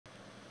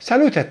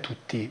Salute a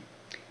tutti!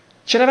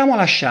 Ci eravamo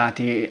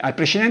lasciati al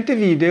precedente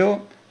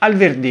video al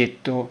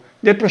verdetto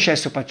del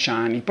processo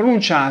Pacciani,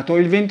 pronunciato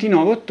il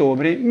 29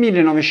 ottobre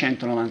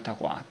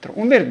 1994.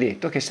 Un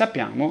verdetto che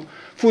sappiamo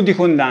fu di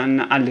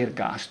condanna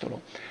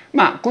all'ergastolo.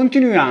 Ma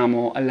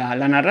continuiamo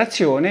la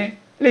narrazione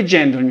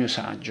leggendo il mio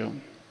saggio.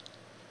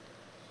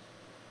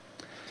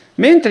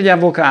 Mentre gli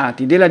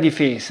avvocati della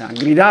difesa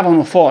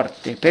gridavano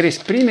forte per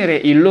esprimere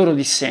il loro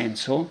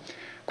dissenso,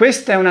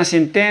 questa è una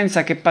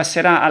sentenza che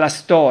passerà alla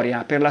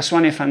storia per la sua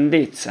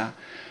nefandezza.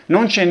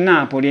 Non c'è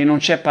Napoli e non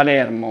c'è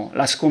Palermo,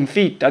 la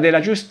sconfitta della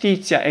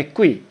giustizia è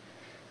qui.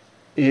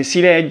 Si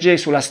legge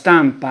sulla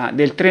stampa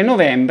del 3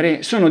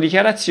 novembre, sono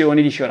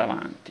dichiarazioni di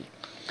Fioravanti.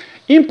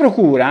 In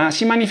procura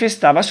si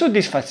manifestava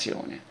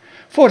soddisfazione,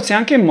 forse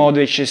anche in modo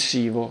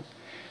eccessivo.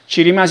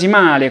 Ci rimasi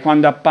male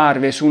quando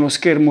apparve su uno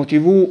schermo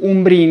TV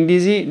un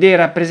brindisi dei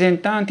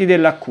rappresentanti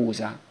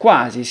dell'accusa,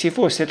 quasi si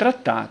fosse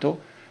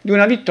trattato di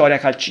una vittoria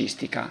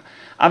calcistica.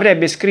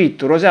 Avrebbe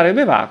scritto Rosario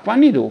Bevacqua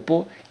anni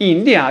dopo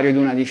in Diario di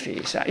una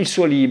difesa, il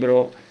suo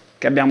libro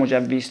che abbiamo già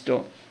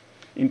visto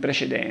in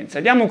precedenza.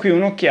 Diamo qui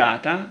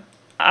un'occhiata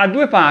a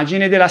 2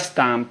 pagine della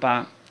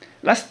stampa,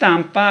 la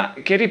stampa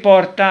che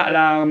riporta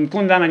la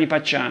condanna di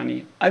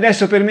Pacciani.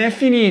 Adesso per me è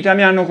finita,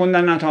 mi hanno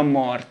condannato a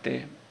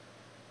morte.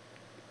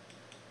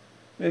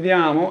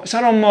 Vediamo,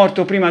 sarò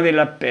morto prima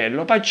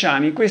dell'appello.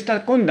 Pacciani,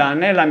 questa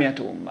condanna è la mia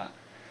tomba.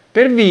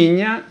 Per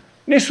Vigna,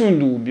 nessun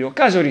dubbio,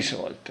 caso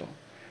risolto.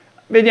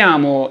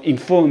 Vediamo in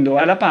fondo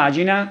alla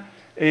pagina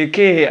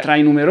che tra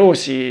i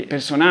numerosi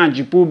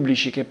personaggi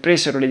pubblici che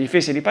presero le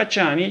difese di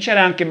Pacciani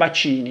c'era anche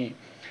Baccini.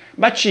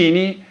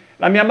 Baccini,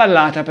 la mia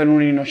ballata per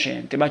un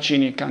innocente,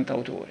 Baccini il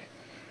cantautore.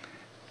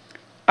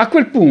 A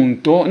quel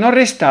punto non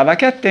restava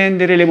che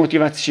attendere le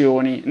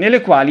motivazioni,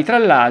 nelle quali tra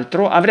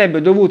l'altro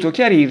avrebbe dovuto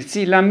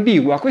chiarirsi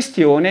l'ambigua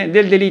questione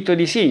del delitto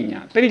di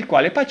Signa, per il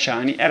quale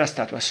Pacciani era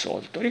stato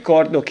assolto.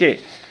 Ricordo che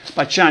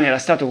Pacciani era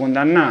stato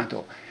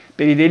condannato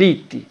per i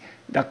delitti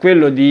da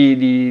quello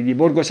di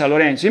Borgo San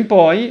Lorenzo in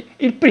poi,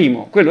 il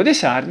primo, quello dei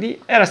Sardi,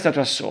 era stato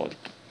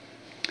assolto.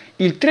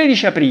 Il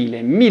 13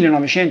 aprile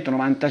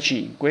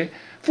 1995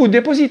 fu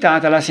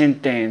depositata la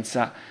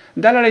sentenza,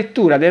 dalla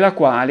lettura della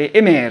quale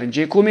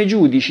emerge come i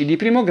giudici di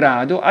primo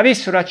grado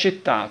avessero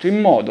accettato in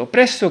modo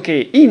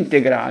pressoché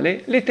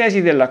integrale le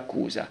tesi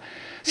dell'accusa,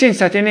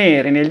 senza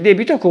tenere nel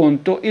debito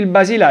conto il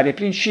basilare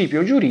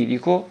principio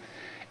giuridico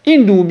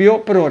in dubio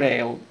pro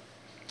reo.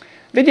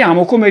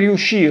 Vediamo come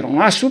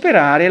riuscirono a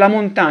superare la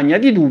montagna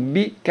di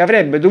dubbi che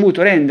avrebbe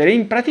dovuto rendere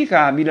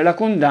impraticabile la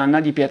condanna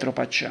di Pietro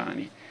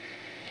Pacciani.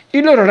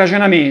 Il loro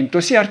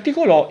ragionamento si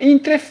articolò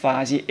in 3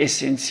 fasi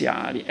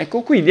essenziali.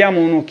 Ecco, qui diamo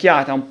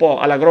un'occhiata un po'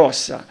 alla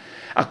grossa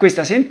a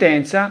questa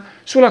sentenza,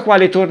 sulla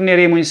quale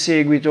torneremo in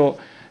seguito.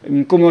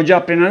 Come ho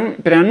già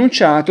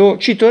preannunciato,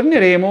 ci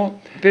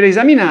torneremo per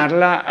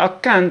esaminarla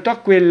accanto a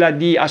quella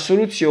di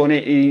assoluzione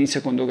in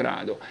secondo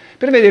grado,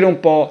 per vedere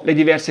un po' le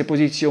diverse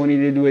posizioni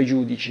dei 2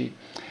 giudici.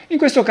 In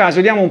questo caso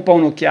diamo un po'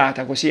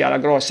 un'occhiata così alla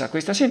grossa a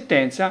questa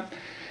sentenza,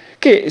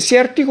 che si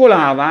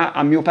articolava,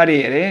 a mio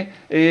parere,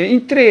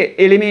 in 3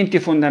 elementi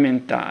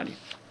fondamentali,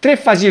 3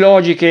 fasi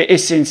logiche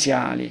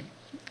essenziali,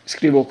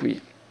 scrivo qui.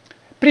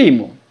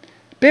 Primo,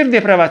 per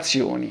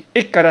depravazioni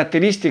e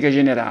caratteristiche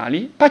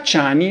generali,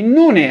 Pacciani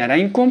non era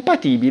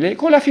incompatibile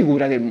con la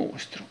figura del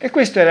mostro, e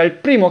questo era il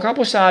primo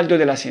caposaldo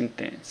della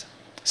sentenza.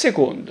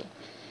 Secondo,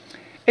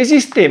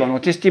 esistevano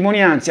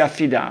testimonianze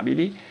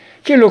affidabili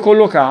che lo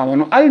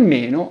collocavano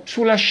almeno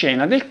sulla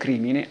scena del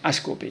crimine a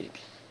Scopeti.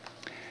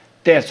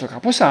 Terzo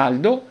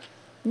caposaldo,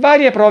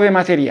 varie prove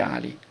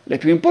materiali, le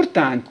più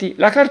importanti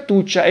la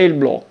cartuccia e il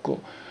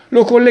blocco,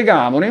 lo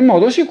collegavano in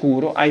modo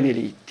sicuro ai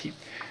delitti.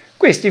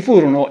 Questi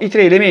furono i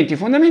 3 elementi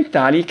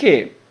fondamentali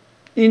che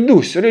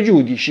indussero i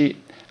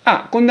giudici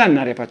a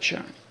condannare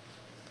Pacciani.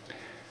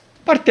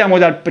 Partiamo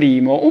dal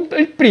primo,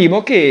 il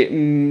primo che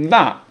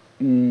va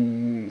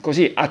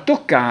così a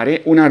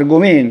toccare un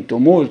argomento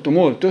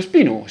molto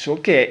spinoso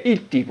che è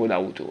il tipo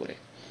d'autore.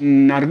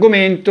 Un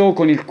argomento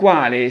con il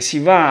quale si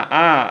va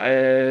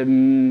a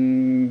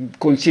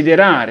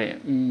considerare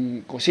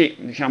così,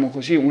 diciamo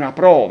così, una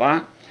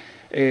prova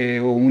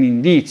o un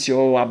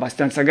indizio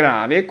abbastanza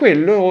grave,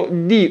 quello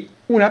di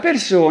una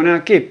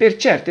persona che per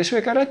certe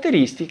sue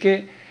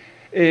caratteristiche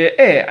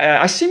è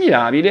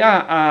assimilabile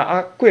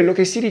a quello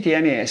che si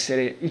ritiene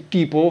essere il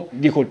tipo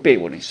di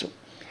colpevole, insomma.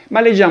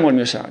 Ma leggiamo il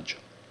mio saggio.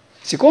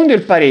 Secondo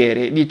il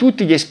parere di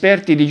tutti gli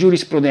esperti di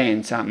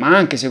giurisprudenza, ma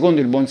anche secondo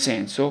il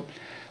buonsenso,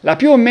 la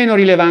più o meno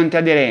rilevante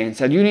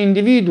aderenza di un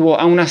individuo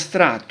a un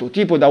astratto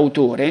tipo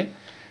d'autore,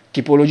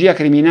 tipologia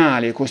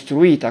criminale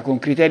costruita con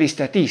criteri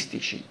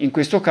statistici, in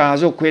questo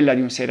caso quella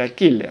di un serial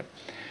killer,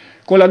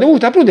 con la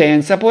dovuta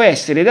prudenza può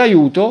essere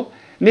d'aiuto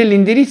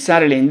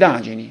nell'indirizzare le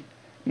indagini,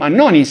 ma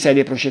non in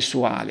sede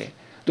processuale,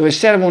 dove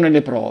servono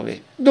le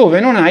prove, dove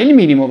non ha il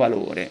minimo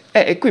valore.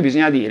 E qui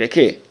bisogna dire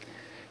che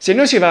se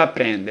noi si va a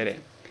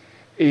prendere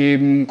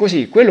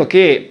così, quello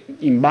che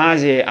in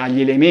base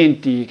agli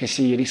elementi che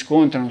si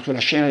riscontrano sulla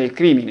scena del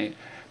crimine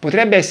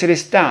potrebbe essere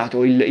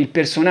stato il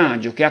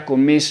personaggio che ha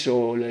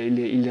commesso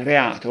il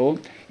reato,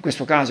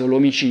 questo caso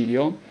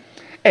l'omicidio,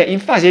 è in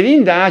fase di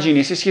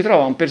indagini se si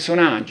trova un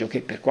personaggio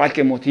che per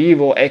qualche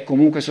motivo è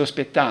comunque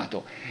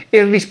sospettato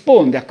e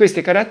risponde a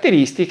queste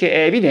caratteristiche,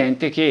 è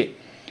evidente che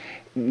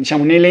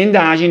diciamo, nelle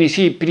indagini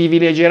si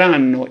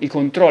privilegeranno i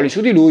controlli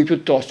su di lui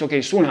piuttosto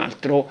che su un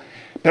altro,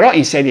 però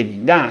in sede di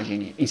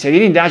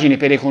indagini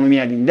per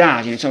economia di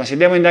indagini. Insomma, se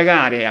devo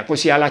indagare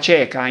così alla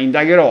cieca,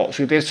 indagherò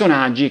sui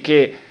personaggi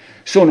che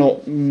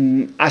sono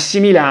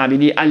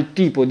assimilabili al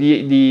tipo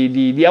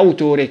di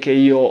autore che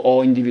io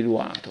ho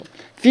individuato.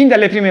 Fin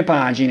dalle prime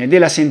pagine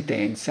della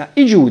sentenza,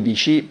 i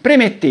giudici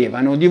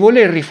premettevano di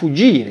voler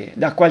rifuggire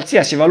da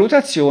qualsiasi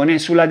valutazione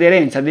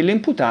sull'aderenza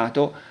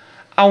dell'imputato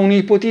a un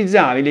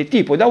ipotizzabile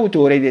tipo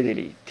d'autore dei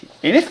delitti.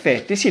 E in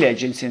effetti si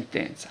legge in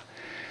sentenza.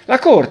 La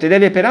Corte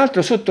deve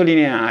peraltro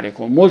sottolineare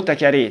con molta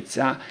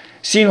chiarezza,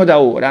 sino da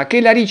ora,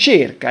 che la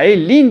ricerca e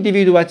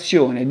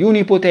l'individuazione di un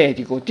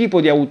ipotetico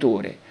tipo di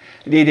autore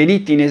dei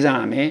delitti in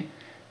esame,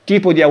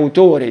 tipo di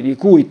autore di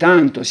cui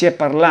tanto si è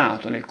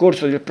parlato nel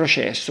corso del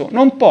processo,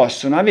 non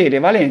possono avere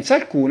valenza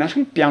alcuna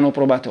sul piano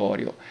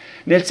probatorio,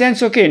 nel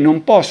senso che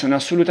non possono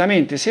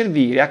assolutamente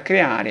servire a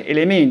creare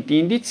elementi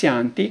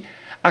indizianti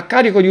a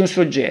carico di un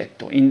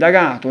soggetto,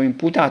 indagato o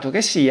imputato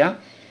che sia,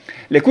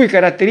 le cui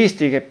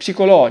caratteristiche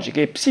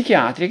psicologiche e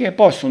psichiatriche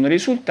possono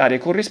risultare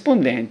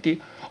corrispondenti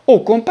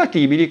o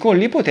compatibili con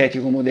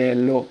l'ipotetico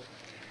modello.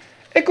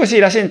 E così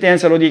la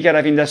sentenza lo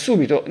dichiara fin da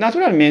subito.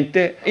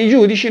 Naturalmente i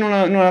giudici non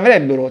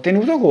avrebbero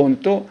tenuto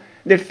conto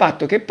del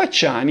fatto che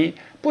Pacciani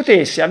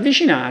potesse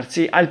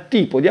avvicinarsi al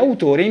tipo di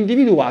autore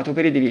individuato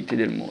per i delitti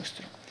del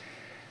mostro.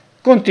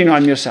 Continua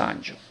il mio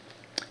saggio.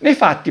 Nei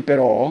fatti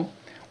però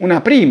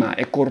una prima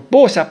e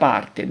corposa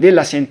parte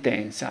della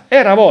sentenza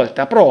era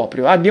volta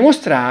proprio a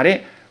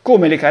dimostrare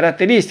come le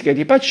caratteristiche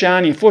di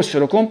Pacciani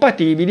fossero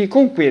compatibili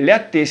con quelle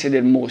attese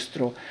del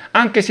mostro,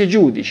 anche se i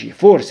giudici,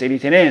 forse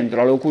ritenendo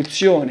la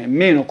locuzione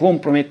meno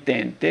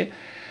compromettente,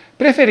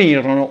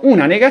 preferirono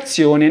una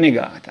negazione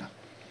negata.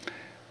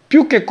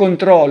 Più che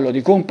controllo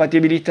di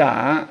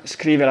compatibilità,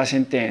 scrive la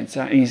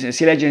sentenza,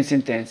 si legge in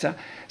sentenza,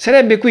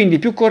 sarebbe quindi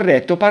più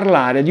corretto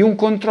parlare di un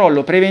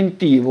controllo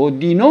preventivo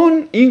di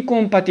non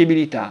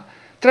incompatibilità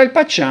tra il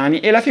Pacciani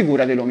e la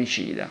figura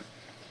dell'omicida.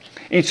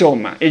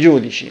 Insomma, i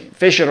giudici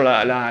fecero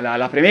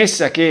la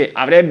premessa che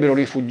avrebbero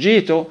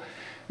rifuggito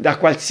da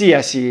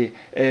qualsiasi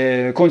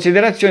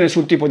considerazione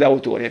sul tipo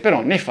d'autore,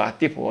 però nei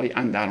fatti poi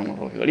andarono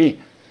proprio lì.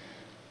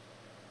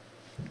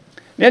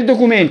 Nel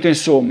documento,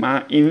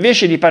 insomma,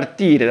 invece di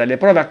partire dalle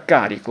prove a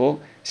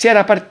carico, si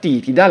era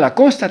partiti dalla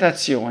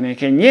constatazione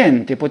che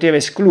niente poteva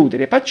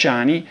escludere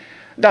Pacciani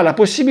dalla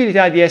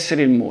possibilità di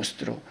essere il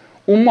mostro,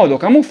 un modo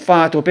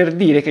camuffato per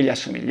dire che gli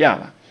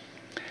assomigliava.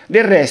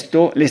 Del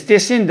resto, le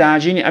stesse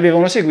indagini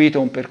avevano seguito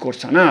un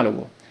percorso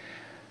analogo.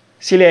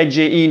 Si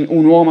legge in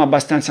Un uomo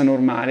abbastanza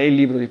normale, il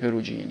libro di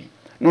Perugini.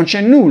 Non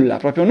c'è nulla,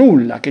 proprio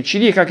nulla, che ci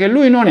dica che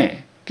lui non è,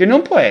 che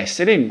non può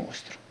essere il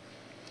mostro.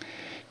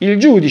 Il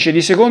giudice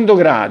di secondo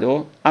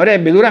grado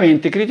avrebbe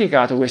duramente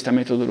criticato questa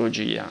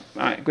metodologia,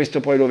 questo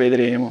poi lo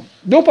vedremo.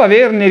 Dopo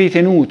averne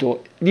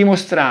ritenuto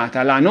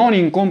dimostrata la non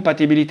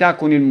incompatibilità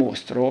con il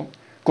mostro,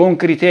 con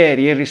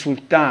criteri e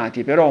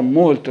risultati però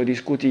molto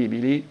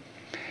discutibili,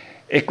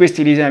 e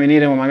questi li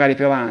esamineremo magari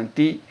più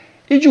avanti,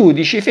 i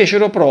giudici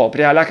fecero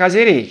propria la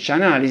casereccia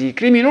analisi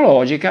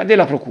criminologica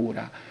della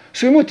procura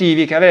sui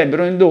motivi che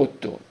avrebbero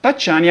indotto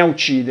Pacciani a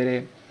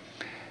uccidere,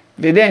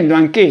 vedendo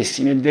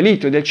anch'essi nel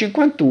delitto del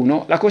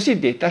 51 la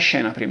cosiddetta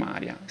scena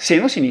primaria,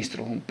 seno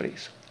sinistro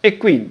compreso. E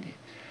quindi,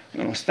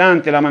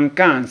 nonostante la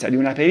mancanza di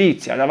una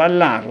perizia ad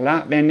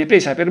avallarla, venne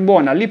presa per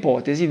buona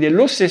l'ipotesi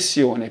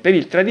dell'ossessione per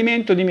il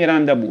tradimento di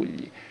Miranda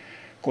Bugli,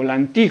 con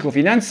l'antico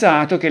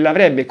fidanzato che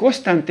l'avrebbe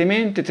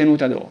costantemente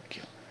tenuta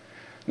d'occhio,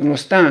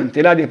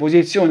 nonostante la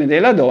deposizione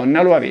della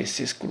donna lo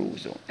avesse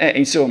escluso.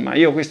 Insomma,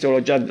 io questo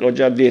l'ho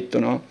già detto,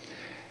 no?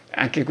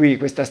 Anche qui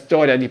questa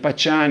storia di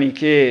Pacciani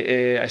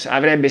che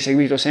avrebbe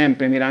seguito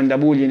sempre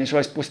Bugli nei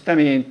suoi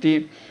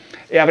spostamenti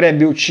e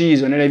avrebbe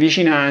ucciso nelle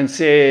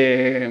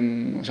vicinanze,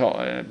 non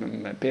so,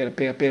 per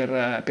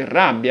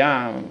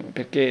rabbia,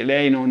 perché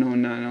lei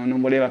non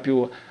voleva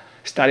più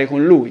stare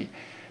con lui.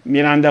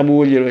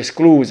 Bugli lo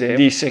escluse,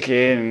 disse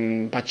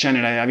che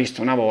Pacciani l'aveva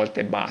visto una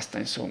volta e basta,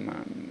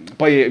 insomma.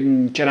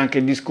 Poi c'era anche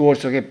il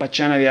discorso che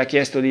Pacciani aveva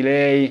chiesto di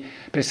lei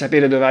per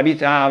sapere dove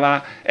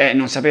abitava,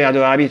 non sapeva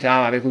dove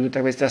abitava, per cui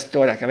tutta questa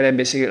storia che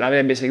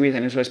l'avrebbe seguita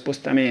nei suoi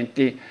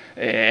spostamenti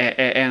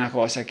è una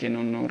cosa che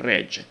non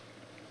regge.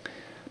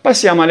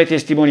 Passiamo alle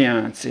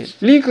testimonianze.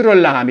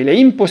 L'incrollabile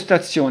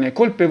impostazione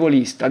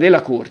colpevolista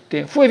della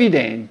Corte fu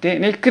evidente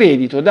nel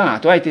credito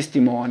dato ai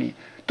testimoni.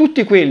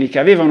 Tutti quelli che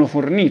avevano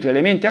fornito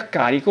elementi a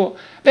carico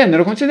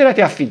vennero considerati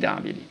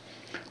affidabili,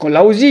 con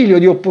l'ausilio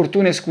di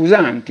opportune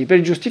scusanti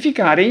per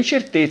giustificare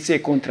incertezze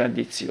e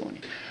contraddizioni.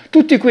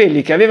 Tutti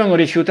quelli che avevano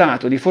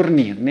rifiutato di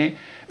fornirne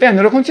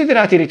vennero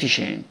considerati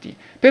reticenti,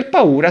 per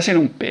paura se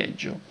non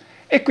peggio.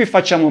 E qui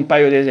facciamo un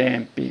paio di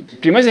esempi. Il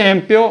primo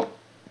esempio,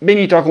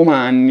 Benito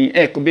Acomanni.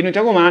 Ecco, Benito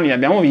Acomanni,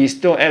 l'abbiamo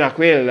visto, era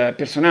quel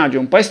personaggio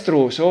un po'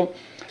 estroso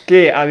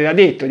che aveva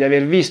detto di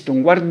aver visto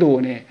un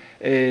guardone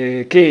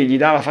che gli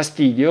dava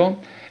fastidio,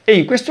 e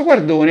in questo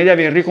guardone di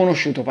aver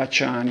riconosciuto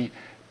Pacciani.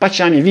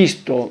 Pacciani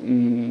visto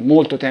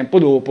molto tempo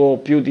dopo,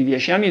 più di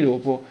 10 anni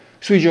dopo,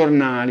 sui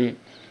giornali.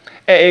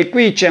 E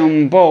qui c'è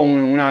un po'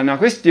 una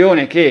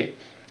questione che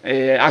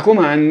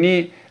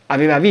Acomanni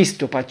aveva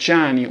visto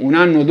Pacciani un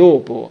anno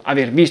dopo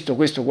aver visto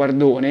questo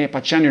guardone.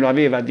 Pacciani lo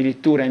aveva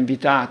addirittura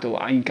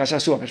invitato in casa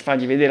sua per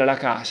fargli vedere la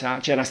casa,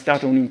 c'era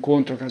stato un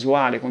incontro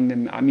casuale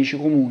con amici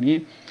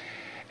comuni,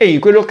 e in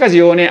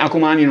quell'occasione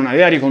Acomanni non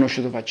aveva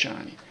riconosciuto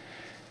Pacciani,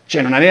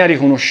 cioè non aveva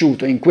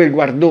riconosciuto in quel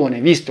guardone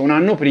visto un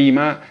anno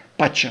prima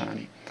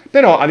Pacciani,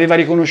 però aveva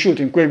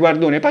riconosciuto in quel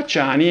guardone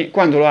Pacciani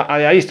quando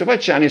aveva visto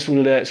Pacciani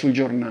sul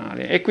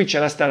giornale. E qui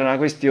c'era stata la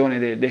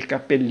questione del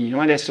cappellino.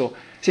 Ma adesso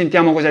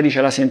sentiamo cosa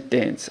dice la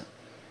sentenza.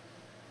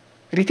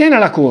 Ritiene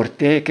la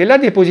Corte che la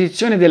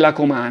deposizione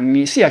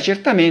dell'Acomanni sia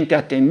certamente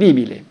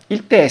attendibile.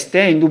 Il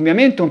teste è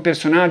indubbiamente un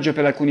personaggio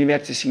per alcuni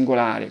versi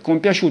singolare,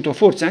 compiaciuto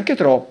forse anche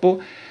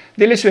troppo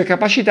delle sue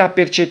capacità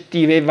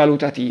percettive e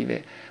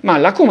valutative, ma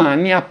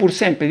l'Acomanni ha pur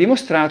sempre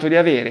dimostrato di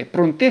avere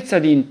prontezza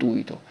di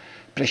intuito,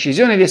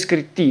 precisione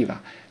descrittiva,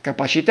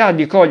 capacità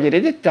di cogliere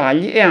i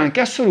dettagli e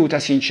anche assoluta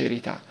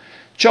sincerità.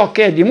 Ciò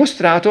che è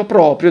dimostrato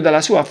proprio dalla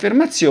sua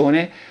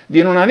affermazione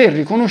di non aver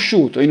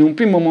riconosciuto in un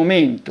primo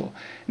momento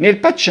nel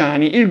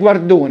Pacciani il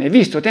guardone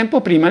visto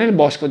tempo prima nel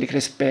bosco di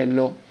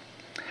Crespello.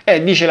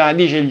 Dice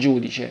il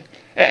giudice,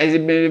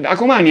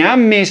 Acomanni ha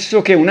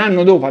ammesso che un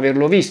anno dopo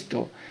averlo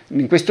visto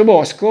in questo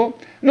bosco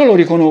non lo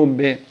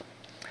riconobbe.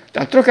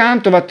 D'altro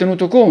canto va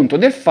tenuto conto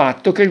del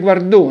fatto che il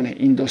guardone,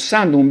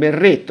 indossando un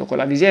berretto con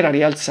la visiera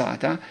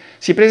rialzata,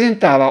 si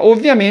presentava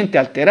ovviamente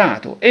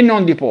alterato, e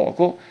non di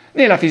poco,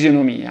 nella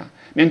fisionomia,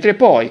 mentre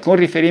poi, con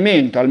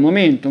riferimento al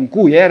momento in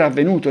cui era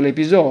avvenuto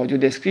l'episodio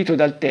descritto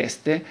dal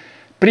teste,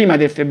 prima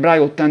del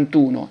febbraio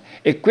 81,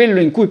 e quello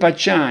in cui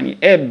Pacciani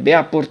ebbe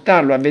a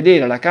portarlo a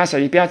vedere la casa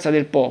di Piazza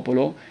del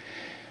Popolo,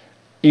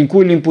 in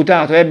cui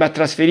l'imputato ebbe a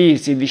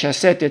trasferirsi il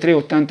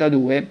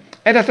 17/3/82,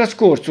 era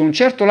trascorso un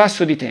certo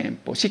lasso di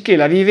tempo, sicché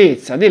la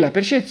vivezza della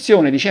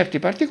percezione di certi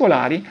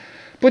particolari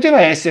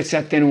poteva essersi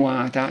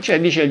attenuata.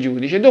 Cioè, dice il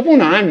giudice, dopo un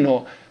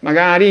anno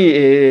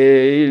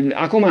magari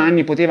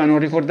Acomanni poteva non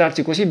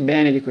ricordarsi così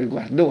bene di quel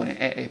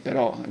guardone,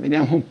 però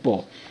vediamo un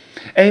po'.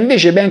 È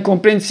invece ben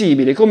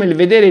comprensibile come il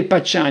vedere il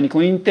Pacciani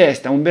con in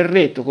testa un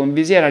berretto con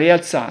visiera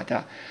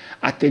rialzata,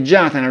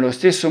 atteggiata nello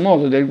stesso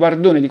modo del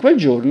guardone di quel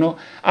giorno,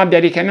 abbia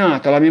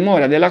richiamato alla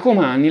memoria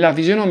dell'Acomanni la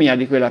fisionomia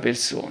di quella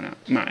persona.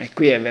 Ma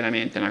qui è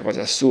veramente una cosa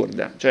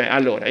assurda. Cioè,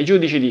 allora, i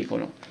giudici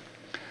dicono,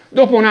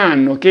 dopo un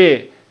anno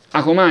che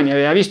Acomanni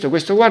aveva visto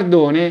questo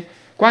guardone,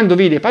 quando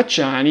vide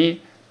Pacciani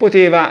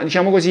poteva,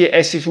 diciamo così,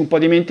 essersi un po'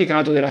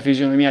 dimenticato della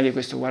fisionomia di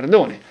questo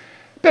guardone.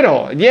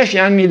 Però 10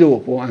 anni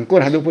dopo,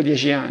 ancora dopo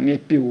 10 anni e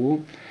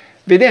più,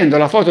 vedendo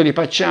la foto di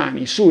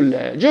Pacciani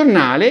sul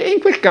giornale, in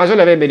quel caso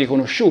l'avrebbe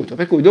riconosciuto,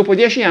 per cui dopo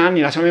 10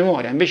 anni la sua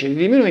memoria invece di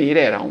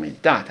diminuire era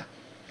aumentata.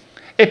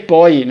 E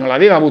poi non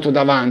l'aveva avuto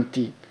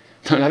davanti,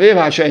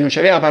 cioè non ci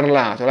aveva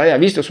parlato, l'aveva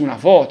visto su una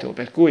foto,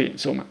 per cui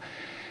insomma.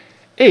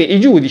 E i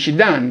giudici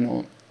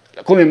danno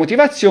come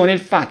motivazione il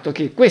fatto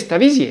che questa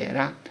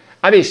visiera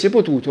avesse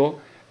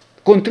potuto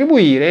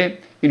contribuire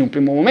in un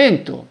primo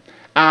momento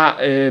a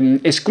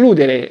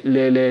escludere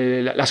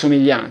la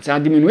somiglianza, a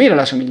diminuire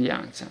la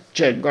somiglianza.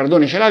 Cioè il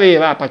guardone ce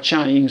l'aveva,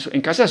 Pacciani in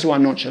casa sua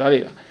non ce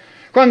l'aveva.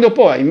 Quando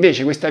poi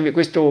invece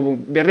questo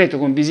berretto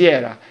con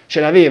visiera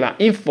ce l'aveva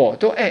in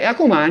foto,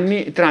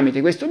 Acomanni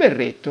tramite questo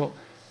berretto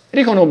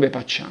riconobbe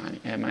Pacciani.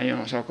 Ma io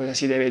non so cosa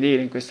si deve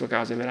dire in questo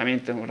caso, è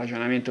veramente un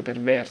ragionamento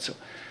perverso.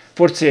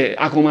 Forse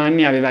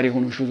Acomanni aveva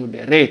riconosciuto il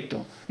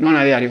berretto, non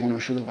aveva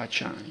riconosciuto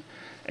Pacciani.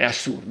 È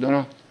assurdo,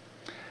 no?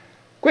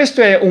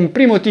 Questo è un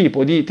primo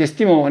tipo di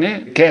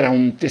testimone, che era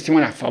un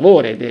testimone a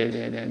favore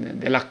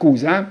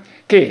dell'accusa,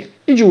 che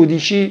i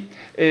giudici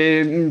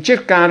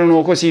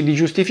cercarono così di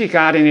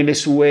giustificare nelle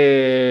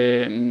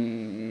sue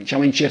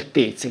diciamo,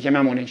 incertezze,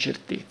 chiamiamole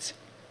incertezze.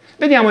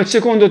 Vediamo il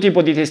secondo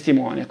tipo di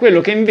testimone,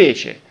 quello che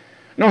invece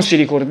non si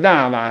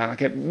ricordava,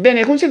 che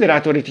viene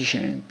considerato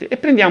reticente. E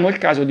prendiamo il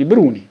caso di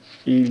Bruni,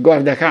 il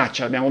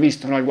guardacaccia, abbiamo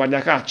visto, no? Il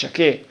guardacaccia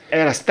che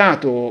era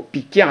stato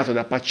picchiato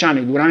da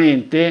Pacciani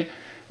duramente,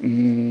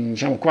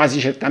 diciamo quasi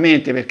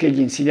certamente perché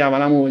gli insidiava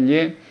la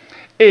moglie,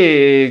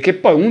 e che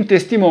poi un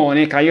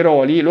testimone,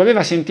 Cairoli, lo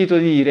aveva sentito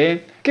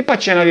dire che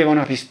Pacciani aveva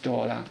una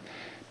pistola.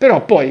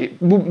 Però poi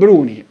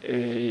Bruni,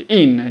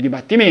 in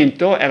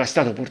dibattimento, era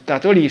stato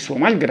portato lì suo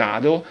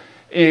malgrado,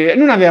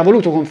 non aveva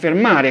voluto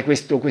confermare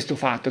questo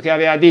fatto, che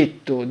aveva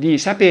detto di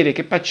sapere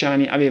che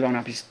Pacciani aveva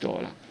una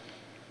pistola.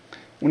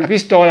 Una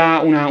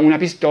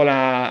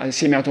pistola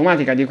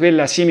semiautomatica, di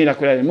quella simile a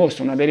quella del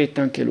mostro, una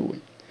beretta anche lui.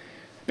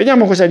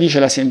 Vediamo cosa dice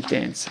la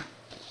sentenza.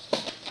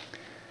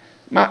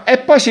 Ma è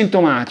poi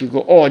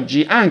sintomatico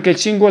oggi anche il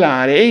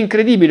singolare e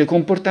incredibile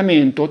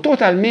comportamento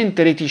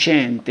totalmente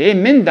reticente e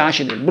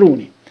mendace del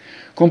Bruni.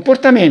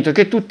 Comportamento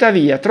che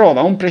tuttavia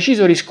trova un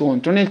preciso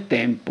riscontro nel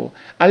tempo,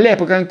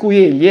 all'epoca in cui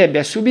egli ebbe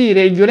a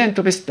subire il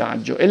violento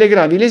pestaggio e le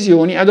gravi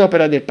lesioni ad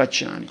opera del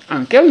Pacciani.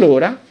 Anche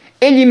allora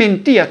egli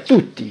mentì a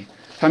tutti,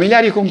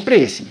 familiari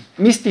compresi,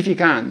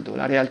 mistificando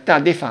la realtà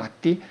dei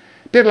fatti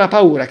per la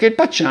paura che il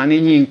Pacciani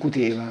gli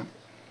incuteva.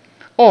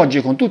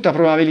 Oggi, con tutta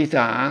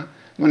probabilità,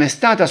 non è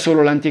stata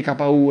solo l'antica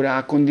paura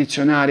a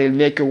condizionare il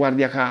vecchio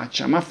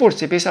guardiacaccia, ma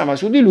forse pesava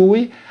su di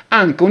lui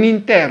anche un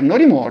interno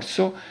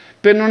rimorso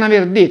per non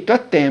aver detto a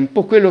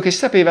tempo quello che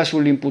sapeva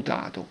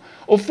sull'imputato,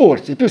 o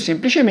forse più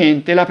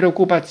semplicemente la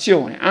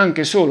preoccupazione,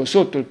 anche solo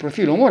sotto il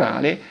profilo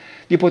morale,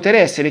 di poter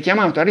essere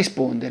chiamato a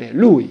rispondere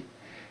lui,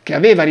 che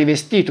aveva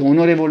rivestito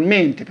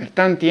onorevolmente per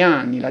tanti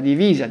anni la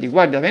divisa di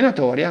guardia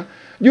venatoria,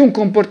 di un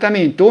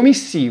comportamento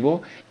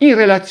omissivo in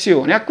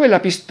relazione a quella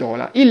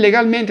pistola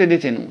illegalmente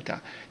detenuta,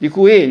 di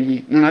cui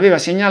egli non aveva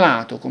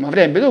segnalato, come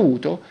avrebbe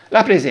dovuto,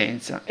 la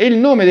presenza e il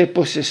nome del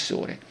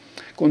possessore,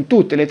 con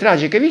tutte le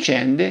tragiche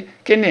vicende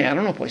che ne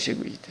erano poi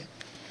seguite.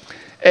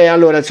 E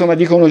allora, insomma,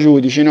 dicono i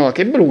giudici, no,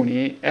 che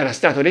Bruni era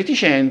stato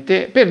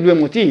reticente per due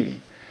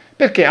motivi: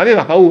 perché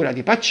aveva paura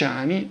di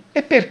Pacciani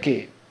e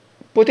perché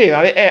poteva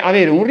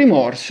avere un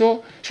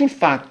rimorso sul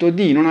fatto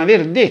di non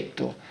aver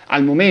detto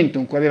al momento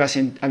in cui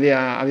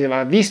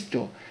aveva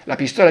visto la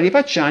pistola di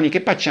Pacciani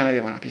che Pacciani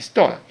aveva una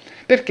pistola,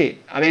 perché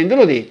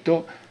avendolo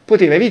detto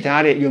poteva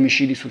evitare gli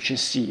omicidi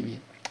successivi.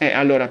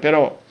 Allora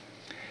però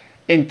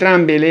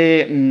entrambe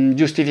le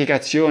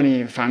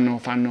giustificazioni fanno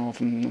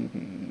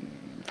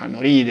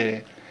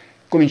ridere.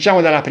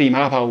 Cominciamo dalla prima,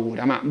 la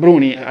paura. Ma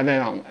Bruni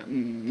aveva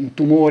un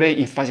tumore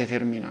in fase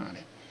terminale,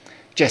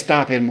 cioè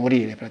stava per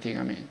morire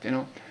praticamente,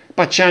 no?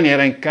 Pacciani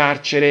era in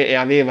carcere e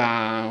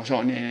aveva, non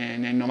so,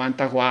 nel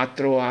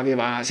 94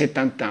 aveva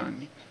 70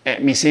 anni.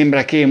 Mi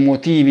sembra che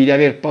motivi di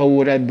aver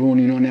paura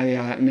Bruni non ne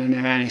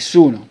aveva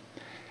nessuno.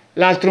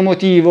 L'altro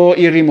motivo,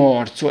 il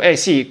rimorso.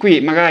 Sì,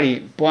 qui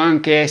magari può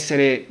anche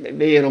essere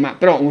vero, ma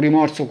però un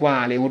rimorso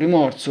quale? Un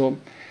rimorso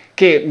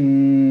che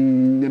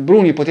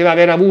Bruni poteva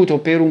aver avuto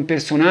per un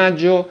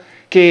personaggio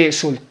che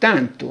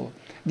soltanto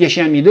 10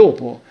 anni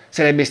dopo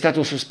sarebbe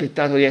stato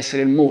sospettato di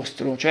essere il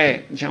mostro.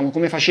 Cioè, diciamo,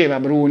 come faceva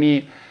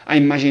Bruni a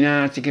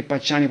immaginarsi che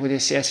Pacciani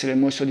potesse essere il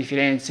mostro di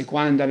Firenze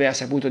quando aveva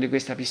saputo di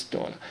questa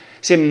pistola,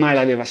 se mai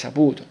l'aveva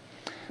saputo.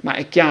 Ma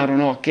è chiaro,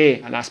 no,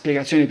 che la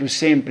spiegazione più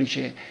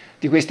semplice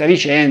di questa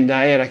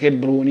vicenda era che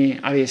Bruni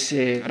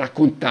avesse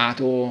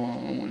raccontato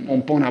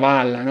un po' una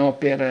balla, no?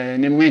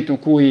 Nel momento in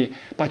cui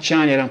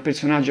Pacciani era un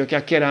personaggio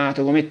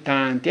chiacchierato come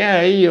tanti,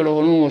 io lo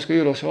conosco,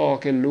 io lo so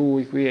che è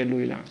lui qui e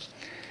lui là.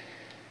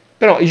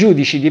 Però i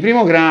giudici di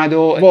primo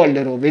grado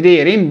vollero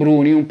vedere in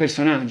Bruni un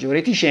personaggio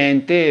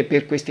reticente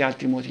per questi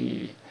altri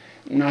motivi.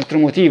 Un altro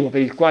motivo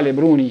per il quale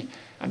Bruni,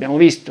 abbiamo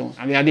visto,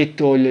 aveva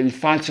detto il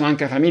falso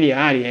anche ai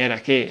familiari era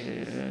che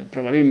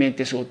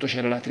probabilmente sotto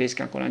c'era la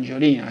tresca con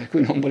l'angiolina, per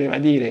cui non voleva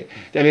dire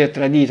di aver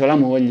tradito la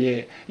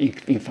moglie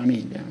in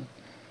famiglia.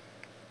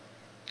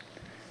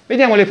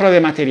 Vediamo le prove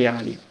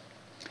materiali.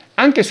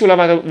 Anche sulla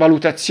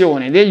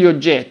valutazione degli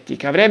oggetti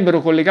che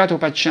avrebbero collegato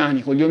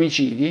Pacciani con gli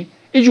omicidi,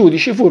 i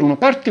giudici furono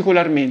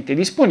particolarmente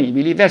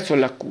disponibili verso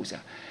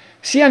l'accusa,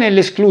 sia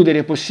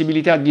nell'escludere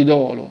possibilità di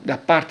dolo da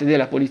parte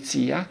della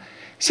polizia,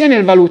 sia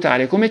nel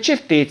valutare come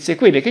certezze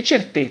quelle che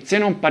certezze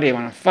non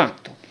parevano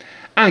affatto.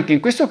 Anche in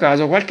questo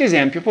caso qualche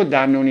esempio può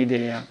darne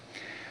un'idea.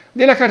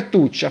 Della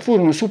cartuccia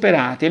furono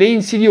superate le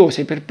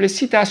insidiose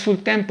perplessità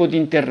sul tempo di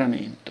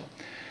interramento,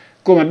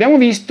 come abbiamo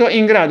visto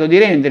in grado di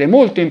rendere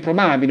molto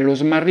improbabile lo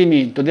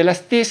smarrimento della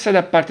stessa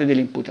da parte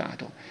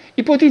dell'imputato,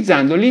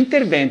 ipotizzando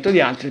l'intervento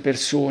di altre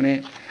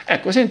persone.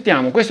 Ecco,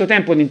 sentiamo, questo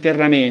tempo di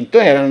interramento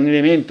era un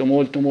elemento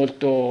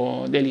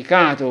molto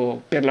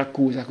delicato per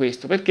l'accusa,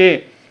 questo,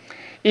 perché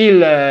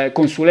il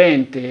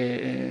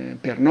consulente,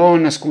 per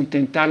non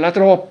scontentarla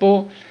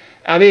troppo,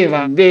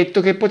 aveva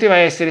detto che poteva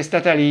essere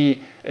stata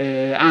lì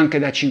anche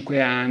da 5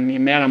 anni,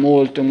 ma era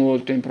molto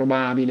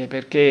improbabile,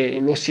 perché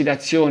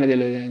l'ossidazione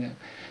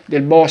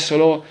del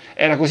bossolo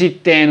era così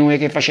tenue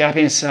che faceva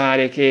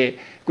pensare che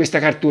questa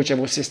cartuccia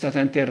fosse stata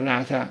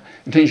interrata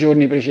nei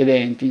giorni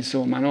precedenti,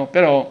 insomma, no?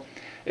 Però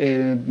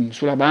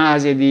sulla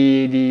base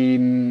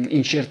di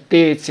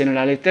incertezze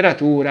nella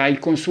letteratura il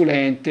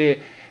consulente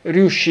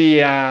riuscì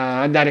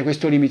a dare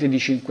questo limite di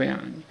 5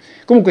 anni.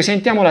 Comunque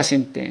sentiamo la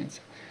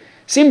sentenza.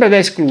 Sembra da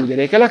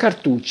escludere che la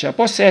cartuccia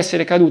possa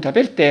essere caduta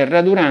per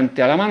terra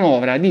durante la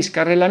manovra di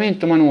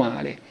scarrellamento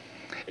manuale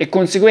e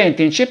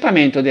conseguente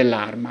inceppamento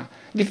dell'arma.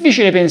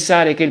 Difficile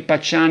pensare che il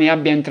Pacciani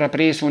abbia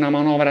intrapreso una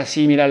manovra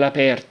simile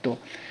all'aperto,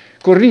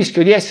 col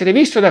rischio di essere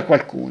visto da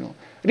qualcuno,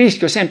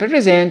 rischio sempre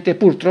presente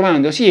pur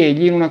trovandosi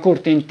egli in una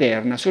corte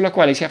interna, sulla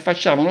quale si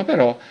affacciavano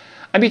però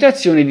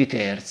abitazioni di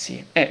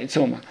terzi.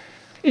 Insomma,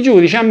 i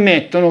giudici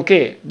ammettono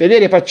che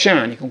vedere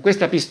Pacciani con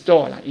questa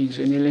pistola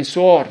nel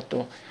suo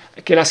orto,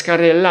 che la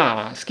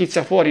scarrellava,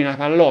 schizza fuori una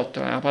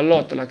pallottola, la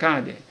pallottola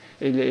cade,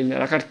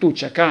 la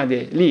cartuccia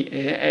cade lì,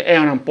 è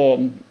un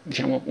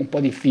po'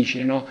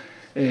 difficile, no?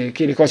 Che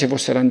le cose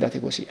fossero andate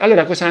così.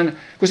 Allora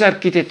cosa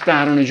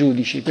architettarono i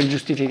giudici per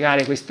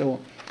giustificare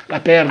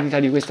la perdita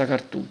di questa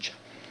cartuccia?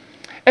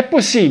 È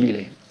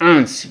possibile,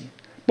 anzi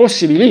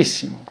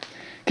possibilissimo,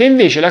 che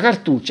invece la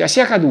cartuccia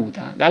sia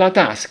caduta dalla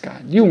tasca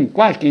di un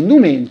qualche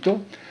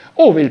indumento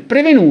ove il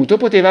prevenuto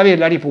poteva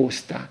averla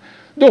riposta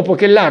dopo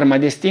che l'arma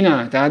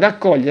destinata ad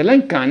accoglierla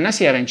in canna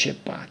si era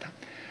inceppata.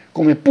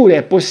 Come pure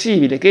è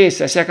possibile che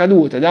essa sia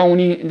caduta da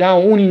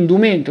un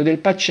indumento del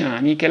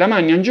Pacciani che la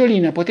Magna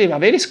Angiolina poteva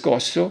avere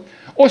scosso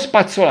o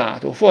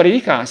spazzolato fuori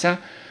di casa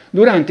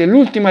durante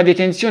l'ultima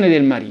detenzione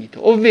del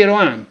marito, ovvero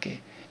anche,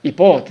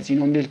 ipotesi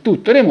non del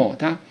tutto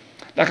remota,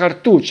 la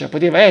cartuccia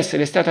poteva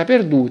essere stata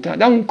perduta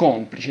da un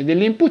complice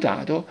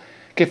dell'imputato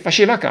che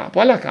faceva capo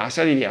alla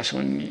casa di via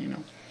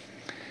Sonnino.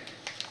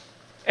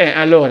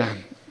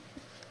 Allora,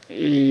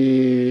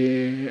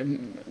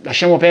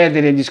 lasciamo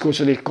perdere il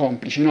discorso del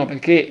complice, no?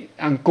 Perché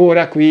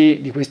ancora qui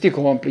di questi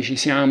complici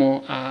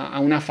siamo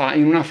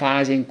in una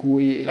fase in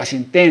cui la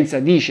sentenza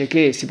dice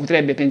che si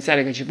potrebbe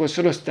pensare che ci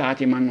fossero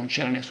stati, ma non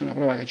c'era nessuna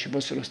prova che ci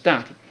fossero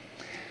stati.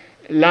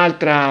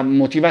 L'altra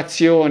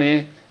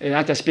motivazione,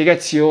 l'altra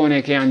spiegazione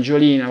è che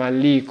Angiolina va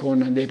lì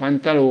con dei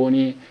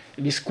pantaloni,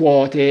 li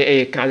scuote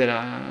e cade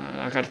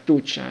la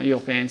cartuccia. Io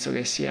penso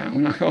che sia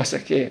una cosa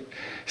che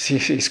si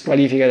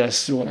squalifica da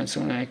sola,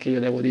 insomma, non è che io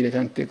devo dire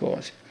tante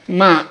cose.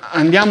 Ma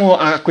andiamo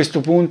a questo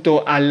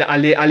punto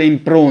alle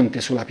impronte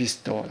sulla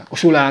pistola, o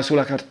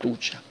sulla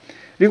cartuccia.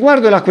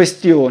 Riguardo la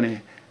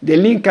questione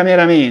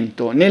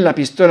dell'incameramento nella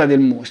pistola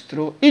del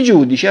mostro, i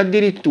giudici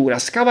addirittura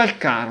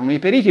scavalcarono i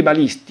periti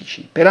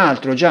balistici,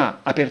 peraltro già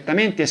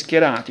apertamente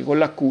schierati con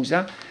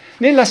l'accusa,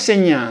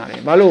 nell'assegnare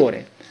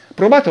valore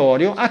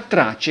probatorio a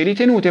tracce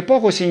ritenute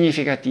poco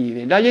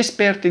significative dagli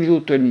esperti di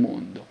tutto il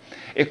mondo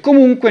e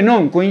comunque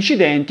non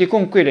coincidenti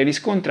con quelle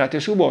riscontrate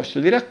sui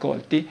postuli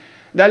raccolti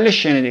dalle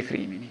scene dei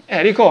crimini.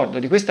 Ricordo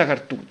di questa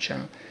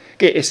cartuccia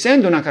che,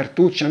 essendo una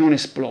cartuccia non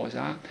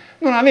esplosa,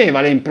 non aveva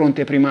le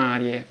impronte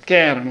primarie, che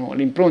erano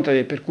l'impronta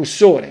del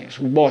percussore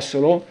sul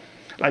bossolo,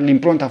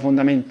 l'impronta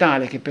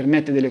fondamentale che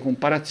permette delle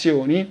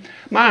comparazioni,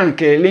 ma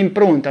anche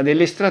l'impronta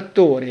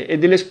dell'estrattore e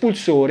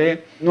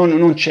dell'espulsore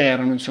non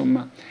c'erano,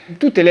 insomma.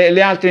 Tutte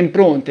le altre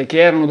impronte che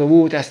erano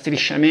dovute a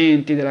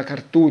strisciamenti della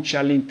cartuccia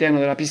all'interno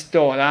della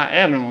pistola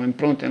erano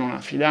impronte non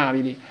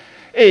affidabili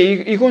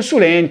e i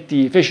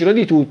consulenti fecero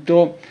di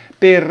tutto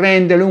per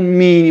renderle un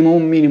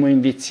minimo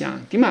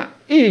indizianti, ma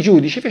i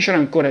giudici fecero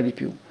ancora di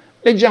più.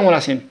 Leggiamo la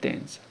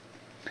sentenza.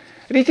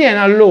 Ritiene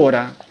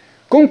allora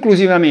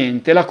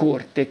conclusivamente la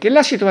Corte che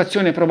la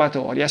situazione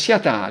probatoria sia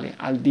tale,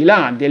 al di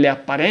là delle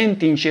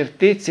apparenti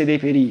incertezze dei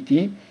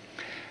periti,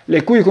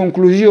 le cui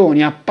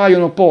conclusioni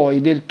appaiono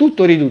poi del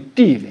tutto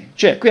riduttive,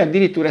 cioè qui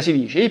addirittura si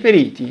dice i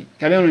periti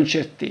che avevano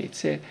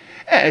incertezze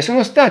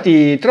sono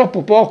stati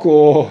troppo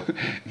poco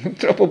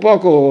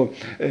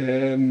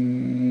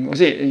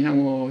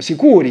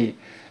sicuri,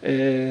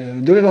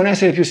 dovevano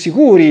essere più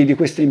sicuri di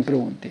queste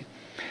impronte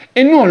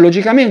e non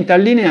logicamente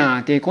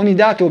allineate con i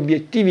dati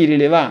obiettivi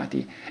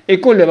rilevati e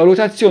con le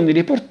valutazioni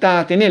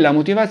riportate nella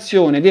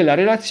motivazione della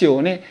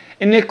relazione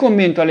e nel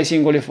commento alle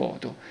singole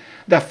foto,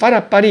 da far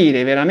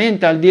apparire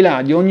veramente al di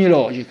là di ogni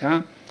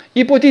logica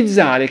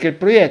ipotizzare che il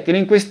proiettile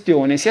in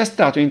questione sia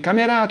stato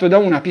incamerato da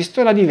una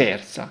pistola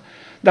diversa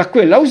da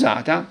quella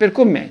usata per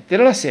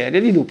commettere la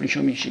serie di duplici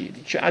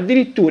omicidi. Cioè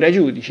addirittura i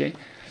giudici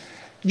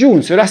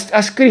giunsero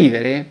a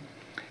scrivere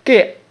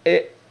che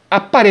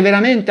appare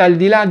veramente al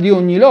di là di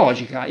ogni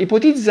logica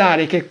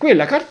ipotizzare che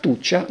quella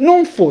cartuccia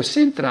non fosse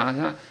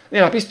entrata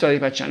nella pistola di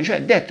Pacciani,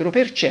 cioè dettero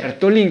per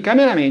certo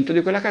l'incameramento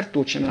di quella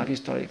cartuccia nella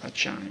pistola di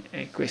Pacciani.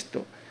 E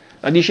questo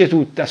la dice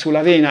tutta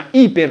sulla vena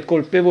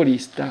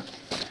ipercolpevolista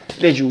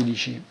dei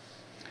giudici.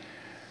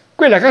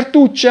 Quella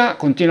cartuccia,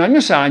 continua il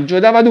mio saggio,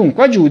 dava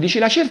dunque ai giudici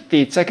la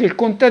certezza che il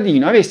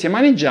contadino avesse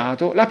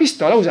maneggiato la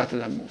pistola usata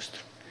dal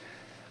mostro.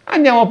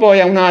 Andiamo poi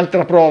a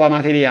un'altra prova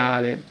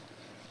materiale.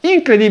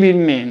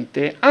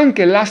 Incredibilmente,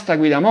 anche l'asta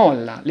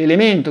guidamolla,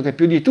 l'elemento che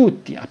più di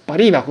tutti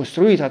appariva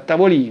costruito a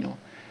tavolino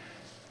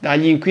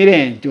dagli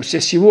inquirenti o, se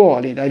si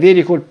vuole, dai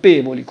veri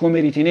colpevoli, come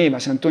riteneva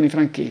Santoni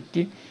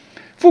Franchetti,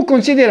 fu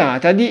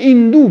considerata di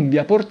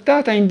indubbia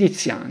portata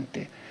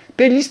indiziante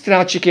per gli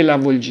stracci che la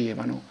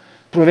avvolgevano,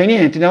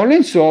 provenienti da un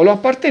lenzuolo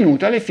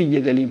appartenuto alle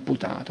figlie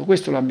dell'imputato.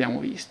 Questo l'abbiamo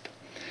visto.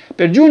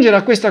 Per giungere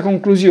a questa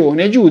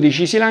conclusione, i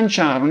giudici si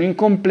lanciarono in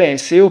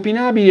complesse e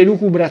opinabili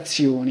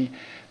elucubrazioni,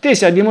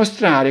 tese a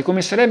dimostrare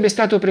come sarebbe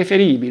stato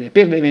preferibile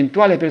per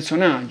l'eventuale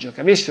personaggio che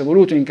avesse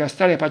voluto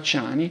incastrare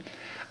Pacciani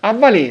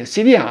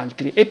avvalersi di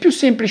altri e più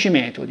semplici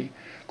metodi,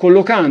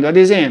 collocando ad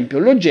esempio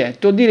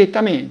l'oggetto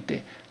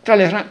direttamente tra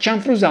le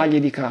cianfrusaglie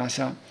di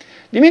casa.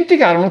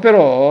 Dimenticarono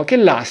però che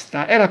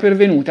l'asta era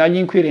pervenuta agli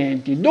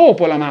inquirenti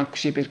dopo la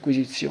maxi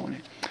perquisizione,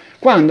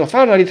 quando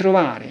farla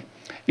ritrovare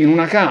in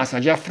una casa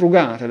già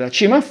frugata da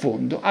cima a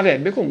fondo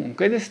avrebbe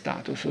comunque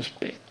destato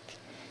sospetti.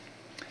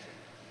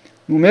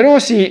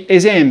 Numerosi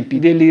esempi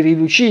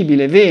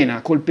dell'irriducibile vena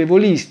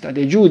colpevolista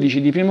dei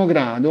giudici di primo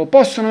grado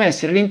possono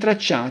essere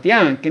rintracciati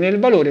anche nel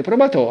valore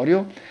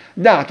probatorio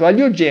dato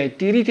agli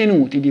oggetti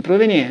ritenuti di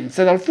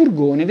provenienza dal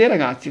furgone dei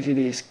ragazzi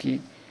tedeschi.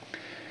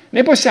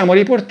 Ne possiamo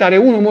riportare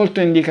uno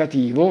molto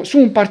indicativo su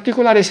un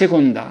particolare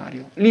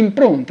secondario,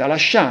 l'impronta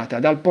lasciata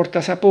dal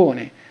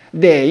portasapone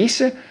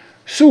Deis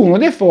su uno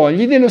dei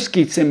fogli dello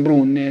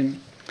Schizzenbrunnen.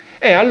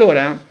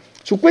 Allora,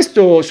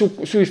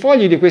 sui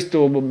fogli di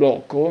questo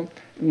blocco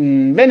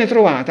venne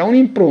trovata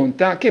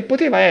un'impronta che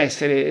poteva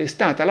essere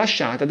stata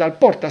lasciata dal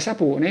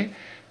portasapone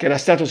che era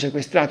stato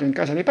sequestrato in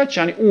casa dei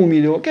Pacciani,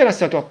 umido, che era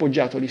stato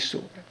appoggiato lì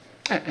sopra.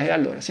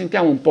 Allora,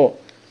 sentiamo un po'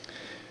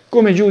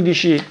 come i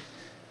giudici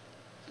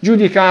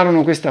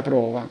giudicarono questa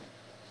prova.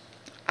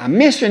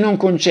 Ammesso e non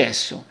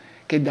concesso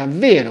che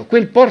davvero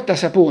quel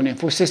portasapone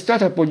fosse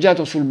stato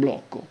appoggiato sul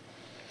blocco,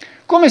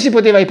 come si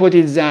poteva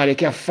ipotizzare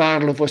che a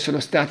farlo fossero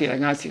stati i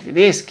ragazzi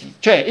tedeschi?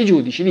 Cioè, i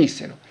giudici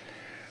dissero,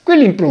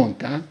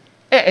 quell'impronta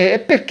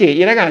è perché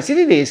i ragazzi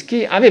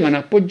tedeschi avevano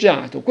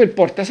appoggiato quel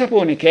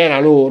portasapone che era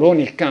loro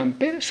nel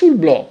camper sul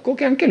blocco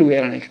che anche lui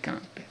era nel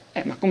camper.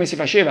 Ma come si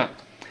faceva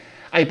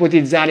a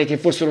ipotizzare che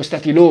fossero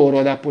stati loro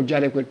ad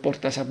appoggiare quel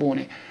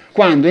portasapone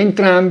quando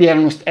entrambi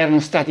erano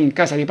stati in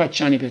casa dei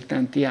Pacciani per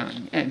tanti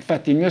anni?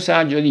 Infatti il mio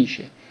saggio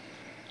dice: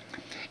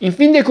 in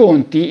fin dei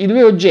conti i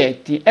due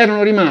oggetti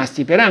erano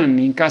rimasti per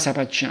anni in casa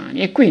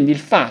Pacciani e quindi il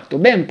fatto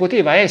ben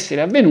poteva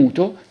essere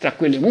avvenuto tra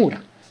quelle mura.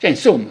 Cioè,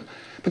 insomma,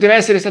 poteva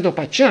essere stato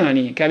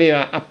Pacciani che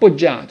aveva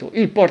appoggiato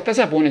il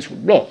portasapone sul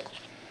blocco.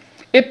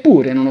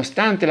 Eppure,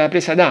 nonostante la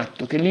presa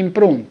d'atto che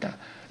l'impronta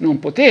non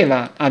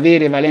poteva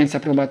avere valenza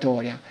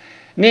probatoria,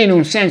 né in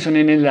un senso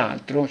né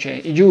nell'altro, cioè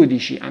i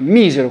giudici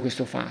ammisero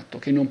questo fatto,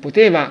 che non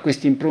poteva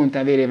questa impronta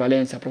avere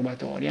valenza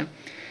probatoria,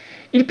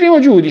 il primo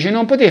giudice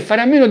non poté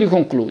fare a meno di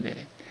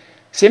concludere: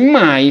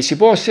 semmai si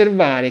può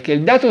osservare che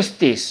il dato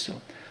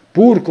stesso,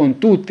 pur con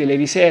tutte le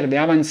riserve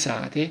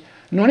avanzate,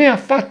 non è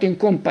affatto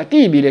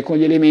incompatibile con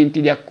gli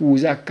elementi di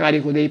accusa a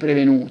carico del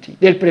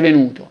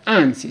prevenuto,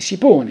 anzi si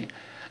pone,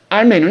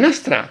 almeno in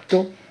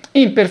astratto,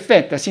 in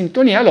perfetta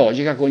sintonia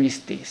logica con gli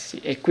stessi.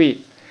 E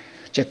qui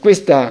c'è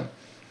questo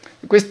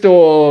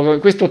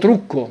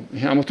trucco,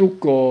 diciamo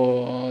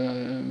trucco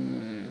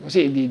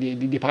così,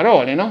 di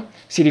parole, no?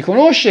 Si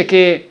riconosce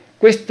che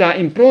questa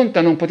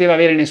impronta non poteva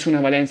avere nessuna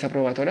valenza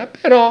probatoria,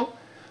 però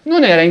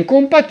non era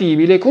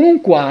incompatibile con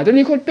un quadro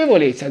di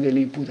colpevolezza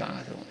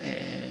dell'imputato.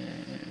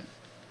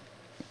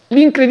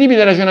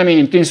 L'incredibile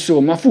ragionamento,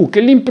 insomma, fu che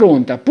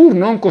l'impronta, pur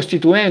non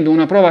costituendo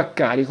una prova a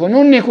carico,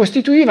 non ne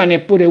costituiva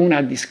neppure una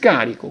a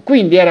discarico,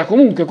 quindi era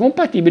comunque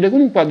compatibile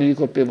con un quadro di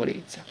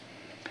colpevolezza.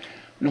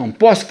 Non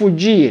può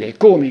sfuggire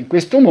come in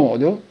questo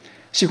modo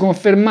si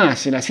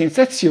confermasse la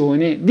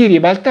sensazione di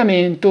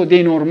ribaltamento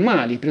dei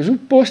normali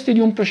presupposti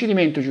di un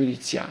procedimento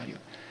giudiziario.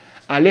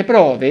 Alle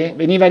prove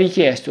veniva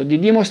richiesto di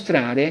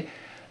dimostrare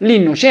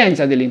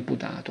l'innocenza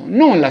dell'imputato,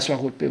 non la sua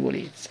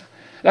colpevolezza,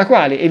 la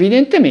quale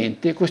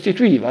evidentemente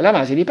costituiva la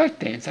base di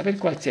partenza per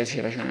qualsiasi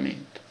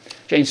ragionamento.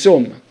 Cioè,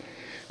 insomma,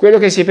 quello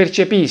che si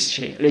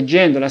percepisce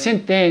leggendo la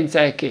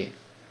sentenza è che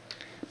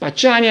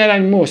Pacciani era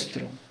il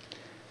mostro,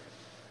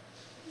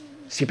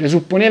 si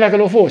presupponeva che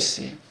lo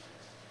fosse,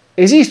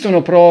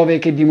 esistono prove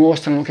che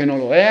dimostrano che non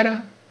lo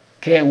era,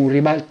 che è un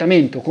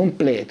ribaltamento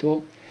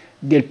completo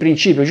del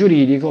principio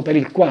giuridico per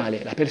il quale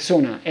la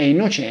persona è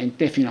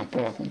innocente fino a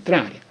prova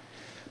contraria.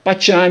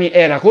 Pacciani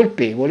era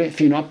colpevole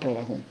fino a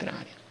prova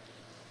contraria.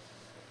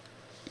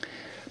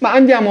 Ma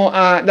andiamo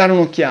a dare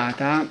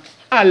un'occhiata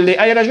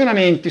ai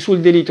ragionamenti sul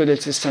delitto del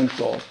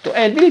 68.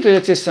 Il delitto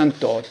del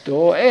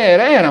 68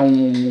 era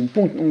un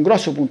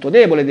grosso punto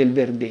debole del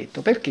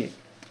verdetto, perché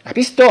la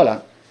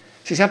pistola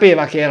si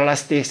sapeva che era la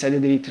stessa dei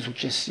delitti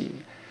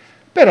successivi,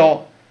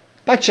 però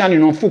Pacciani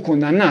non fu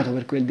condannato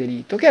per quel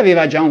delitto, che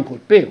aveva già un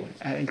colpevole.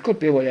 Il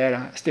colpevole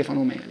era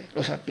Stefano Mele,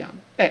 lo sappiamo.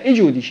 I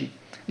giudici,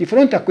 di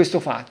fronte a questo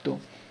fatto,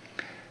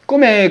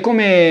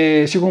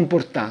 come si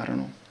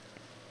comportarono?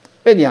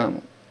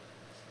 Vediamo.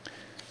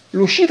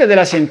 L'uscita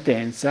della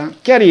sentenza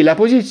chiarì la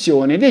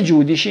posizione dei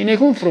giudici nei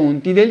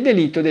confronti del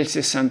delitto del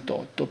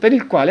 68, per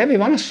il quale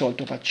avevano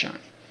assolto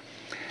Pacciani.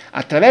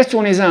 Attraverso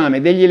un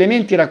esame degli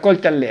elementi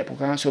raccolti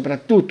all'epoca,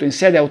 soprattutto in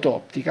sede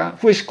autoptica,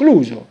 fu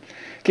escluso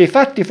che i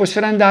fatti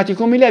fossero andati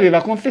come li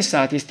aveva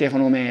confessati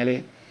Stefano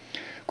Mele.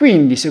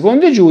 Quindi,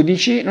 secondo i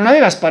giudici, non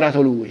aveva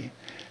sparato lui,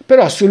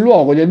 però sul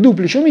luogo del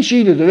duplice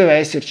omicidio doveva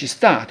esserci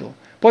stato,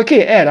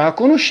 poiché era a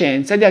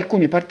conoscenza di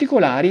alcuni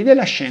particolari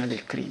della scena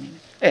del crimine.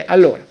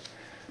 Allora,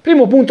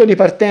 primo punto di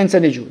partenza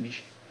dei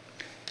giudici.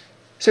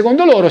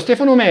 Secondo loro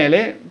Stefano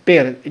Mele,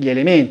 per gli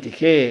elementi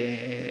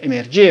che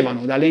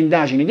emergevano dalle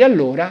indagini di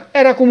allora,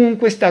 era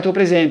comunque stato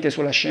presente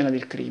sulla scena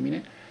del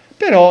crimine,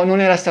 però non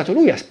era stato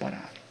lui a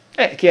sparare.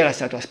 Chi era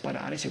stato a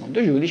sparare?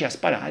 Secondo i giudici a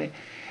sparare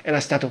era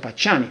stato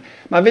Pacciani.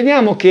 Ma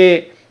vediamo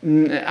che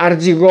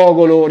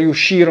arzigogolo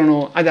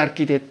riuscirono ad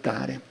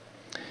architettare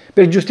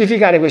per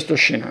giustificare questo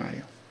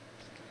scenario.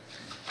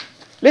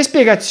 Le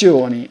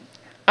spiegazioni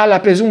alla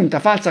presunta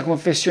falsa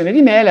confessione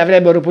di Mele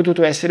avrebbero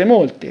potuto essere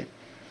molte.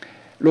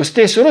 Lo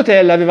stesso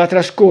Rotella aveva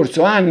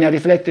trascorso anni a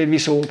riflettervi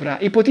sopra,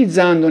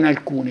 ipotizzandone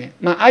alcune,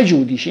 ma ai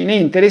giudici ne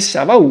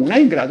interessava una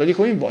in grado di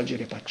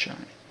coinvolgere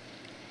Pacciani.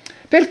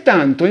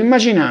 Pertanto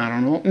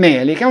immaginarono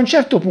Mele che a un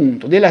certo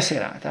punto della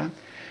serata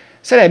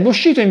sarebbe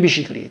uscito in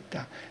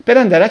bicicletta per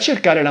andare a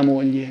cercare la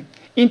moglie,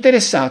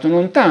 interessato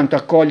non tanto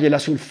a coglierla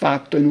sul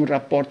fatto in un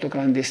rapporto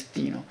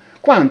clandestino,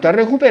 quanto a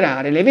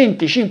recuperare le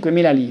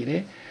 25.000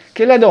 lire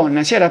che la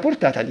donna si era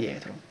portata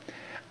dietro.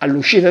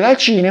 all'uscita dal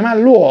cinema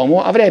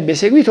l'uomo avrebbe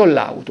seguito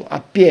l'auto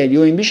a piedi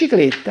o in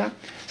bicicletta,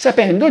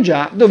 sapendo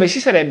già dove si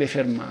sarebbe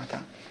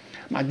fermata.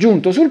 Ma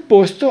giunto sul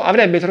posto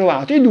avrebbe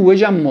trovato i due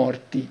già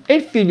morti e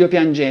il figlio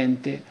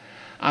piangente.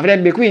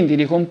 Avrebbe quindi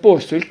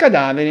ricomposto il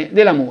cadavere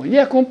della moglie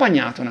e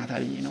accompagnato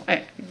Natalino.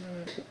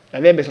 Li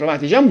avrebbe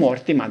trovati già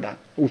morti, ma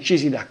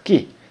uccisi da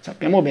chi?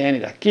 Sappiamo bene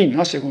da chi,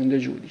 no? Secondo i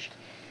giudici.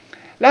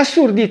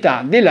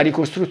 L'assurdità della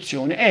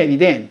ricostruzione è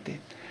evidente.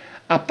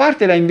 A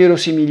parte la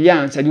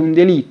inverosimiglianza di un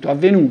delitto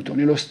avvenuto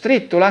nello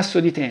stretto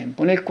lasso di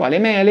tempo nel quale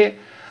Mele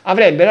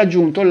avrebbe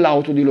raggiunto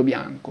l'auto di Lo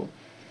Bianco.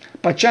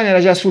 Pacciani era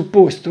già sul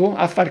posto?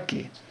 A far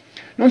che?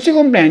 Non si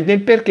comprende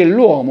il perché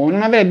l'uomo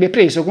non avrebbe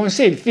preso con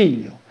sé il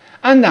figlio,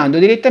 andando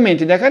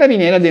direttamente da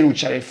carabinieri a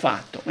denunciare il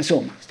fatto.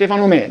 Insomma,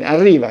 Stefano Mele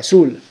arriva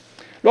sul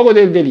luogo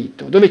del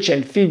delitto, dove c'è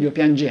il figlio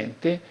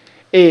piangente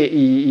e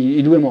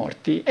i due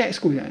morti,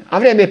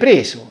 avrebbe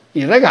preso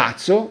il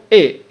ragazzo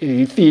e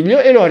il figlio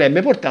e lo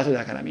avrebbe portato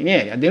da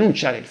carabinieri a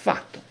denunciare il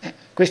fatto.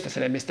 Questo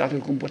sarebbe stato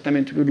il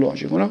comportamento più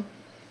logico, no?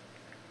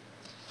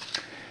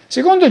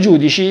 Secondo i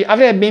giudici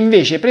avrebbe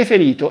invece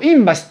preferito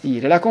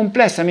imbastire la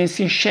complessa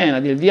messa in scena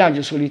del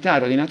viaggio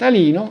solitario di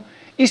Natalino,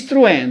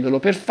 istruendolo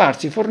per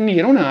farsi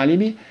fornire un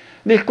alibi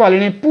del quale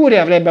neppure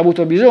avrebbe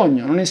avuto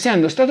bisogno, non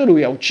essendo stato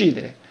lui a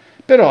uccidere.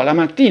 Però la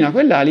mattina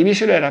quell'alibi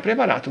se lo era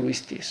preparato lui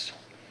stesso.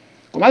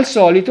 Come al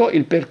solito,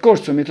 il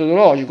percorso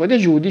metodologico dei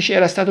giudici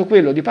era stato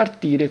quello di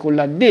partire con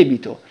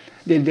l'addebito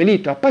del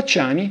delitto a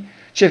Pacciani,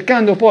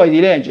 cercando poi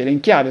di leggere in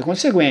chiave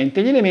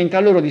conseguente gli elementi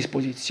a loro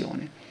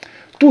disposizione,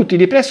 tutti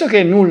di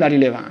pressoché nulla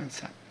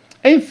rilevanza.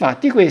 E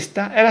infatti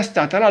questa era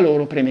stata la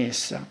loro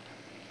premessa.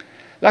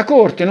 La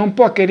Corte non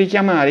può che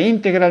richiamare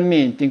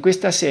integralmente in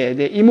questa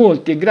sede i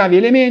molti e gravi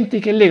elementi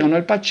che legano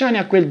il Pacciani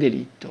a quel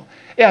delitto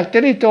e al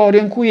territorio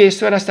in cui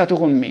esso era stato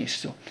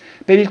commesso,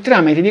 per il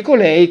tramite di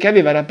colei che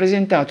aveva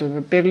rappresentato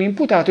per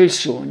l'imputato il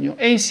sogno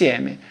e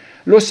insieme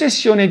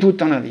l'ossessione di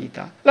tutta una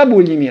vita, la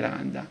Bugli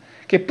Miranda,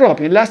 che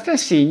proprio in Lastra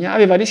Assigna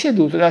aveva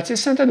risieduto dal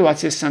 62 al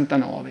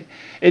 69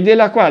 e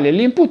della quale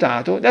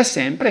l'imputato da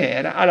sempre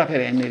era alla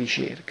perenne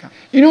ricerca.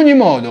 In ogni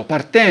modo,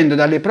 partendo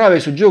dalle prove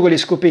su Giogoli e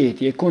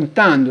Scopeti e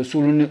contando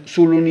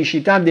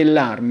sull'unicità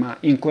dell'arma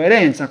in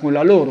coerenza con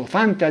la loro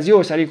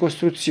fantasiosa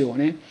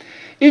ricostruzione,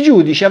 i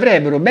giudici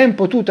avrebbero ben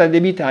potuto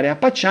addebitare a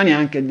Pacciani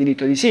anche il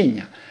delitto di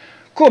Signa,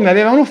 come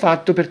avevano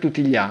fatto per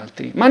tutti gli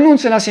altri, ma non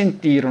se la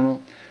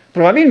sentirono,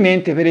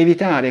 probabilmente per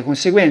evitare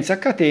conseguenze a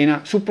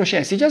catena su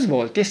processi già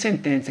svolti e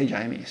sentenze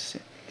già emesse.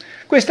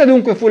 Questa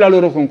dunque fu la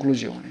loro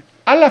conclusione.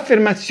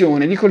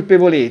 All'affermazione di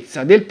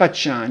colpevolezza del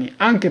Pacciani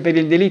anche per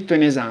il delitto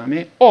in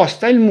esame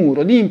osta il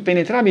muro di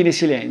impenetrabile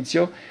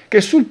silenzio che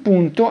sul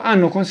punto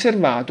hanno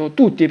conservato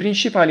tutti i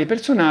principali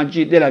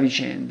personaggi della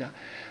vicenda,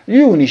 gli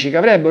unici che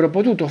avrebbero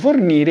potuto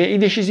fornire i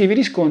decisivi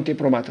riscontri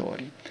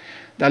probatori.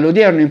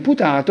 Dall'odierno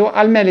imputato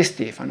al Mele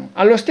Stefano,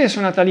 allo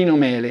stesso Natalino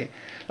Mele,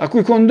 la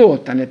cui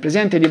condotta nel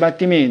presente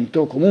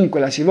dibattimento, comunque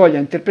la si voglia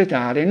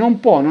interpretare,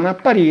 non può non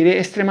apparire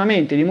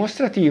estremamente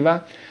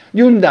dimostrativa di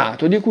un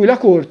dato di cui la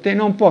Corte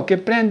non può che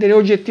prendere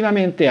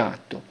oggettivamente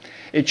atto,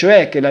 e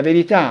cioè che la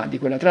verità di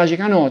quella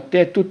tragica notte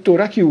è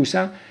tuttora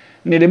chiusa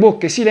nelle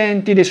bocche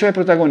silenti dei suoi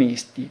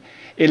protagonisti,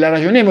 e la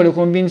ragionevole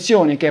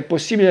convinzione che è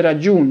possibile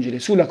raggiungere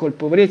sulla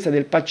colpevolezza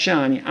del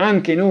Pacciani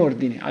anche in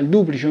ordine al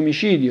duplice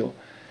omicidio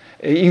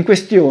in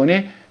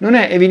questione non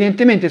è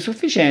evidentemente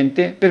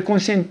sufficiente per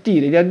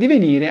consentire di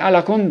addivenire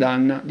alla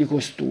condanna di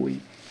costui.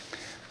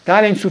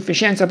 Tale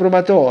insufficienza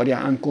probatoria,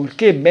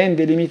 ancorché ben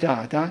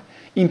delimitata,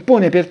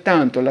 impone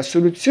pertanto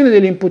l'assoluzione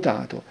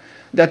dell'imputato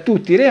da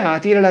tutti i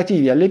reati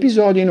relativi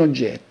all'episodio in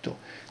oggetto,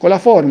 con la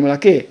formula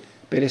che,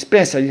 per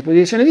espressa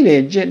disposizione di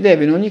legge,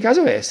 deve in ogni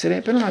caso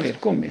essere per non aver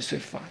commesso il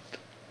fatto.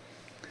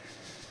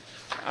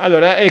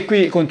 Allora, e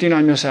qui continua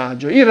il mio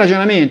saggio. Il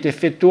ragionamento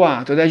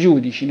effettuato dai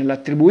giudici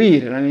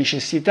nell'attribuire la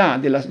necessità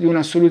di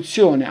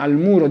un'assoluzione al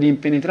muro di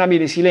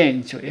impenetrabile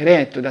silenzio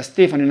eretto da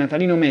Stefano e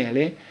Natalino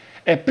Mele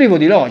è privo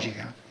di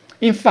logica.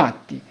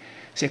 Infatti,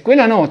 se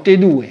quella notte i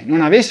due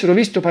non avessero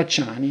visto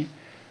Pacciani,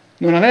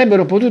 non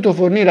avrebbero potuto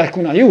fornire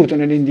alcun aiuto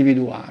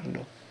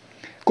nell'individuarlo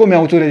come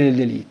autore del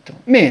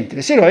delitto,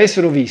 mentre se lo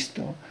avessero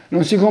visto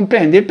non si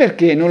comprende il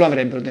perché non lo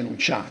avrebbero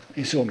denunciato.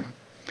 Insomma,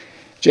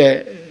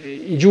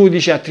 i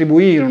giudici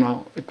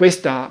attribuirono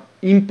questa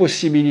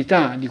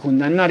impossibilità di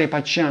condannare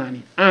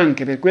Pacciani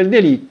anche per quel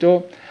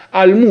delitto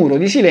al muro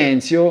di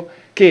silenzio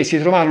che si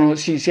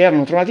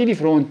erano trovati di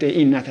fronte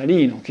in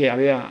Natalino, che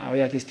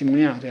aveva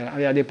testimoniato,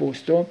 aveva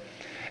deposto,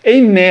 e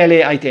in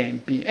Mele ai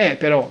tempi.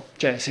 Però,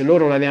 se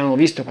loro l'avevano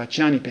visto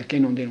Pacciani, perché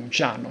non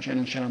denunciarlo?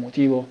 Non c'era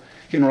motivo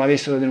che non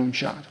l'avessero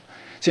denunciato.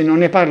 Se non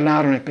ne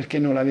parlarono è perché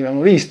non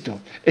l'avevano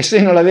visto, e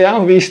se non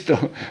l'avevamo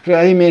visto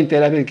probabilmente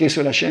era perché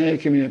sulla scena del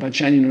crimine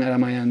Pacciani non era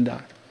mai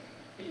andato.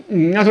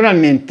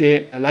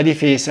 Naturalmente la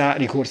difesa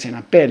ricorse in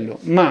appello,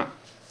 ma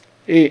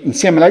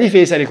insieme alla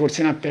difesa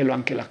ricorse in appello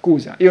anche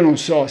l'accusa. Io non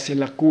so se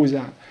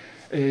l'accusa,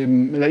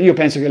 io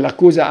penso che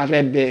l'accusa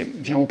avrebbe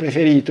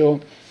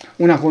preferito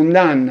una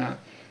condanna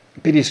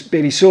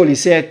per i soli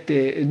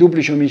 7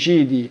 duplici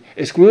omicidi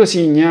escluso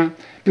Signa,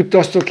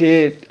 piuttosto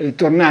che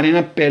tornare in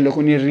appello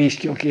con il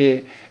rischio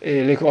che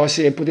le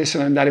cose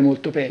potessero andare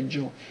molto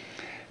peggio.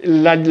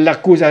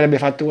 L'accusa avrebbe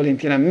fatto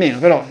volentieri a meno,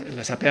 però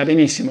sapeva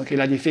benissimo che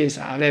la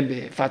difesa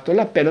avrebbe fatto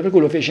l'appello, per cui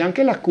lo fece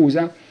anche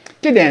l'accusa,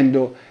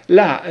 chiedendo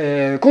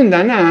la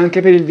condanna anche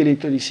per il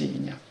delitto di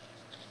Signa.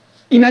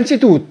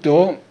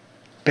 Innanzitutto,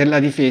 per la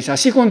difesa,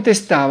 si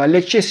contestava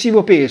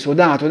l'eccessivo peso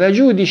dato dai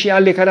giudici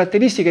alle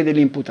caratteristiche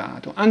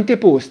dell'imputato,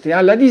 anteposte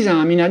alla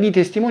disamina di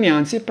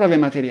testimonianze e prove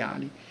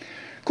materiali,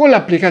 con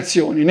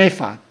l'applicazione nei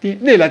fatti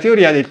della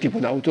teoria del tipo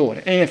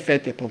d'autore. E in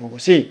effetti è proprio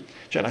così,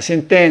 cioè la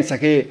sentenza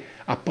che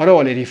a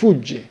parole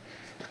rifugge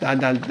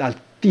dal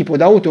tipo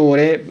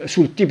d'autore,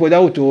 sul tipo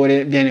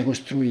d'autore viene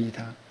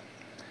costruita.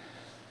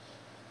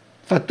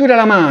 Fattura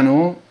alla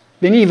mano,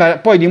 veniva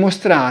poi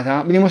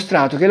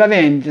dimostrato che la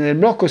vendita del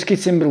blocco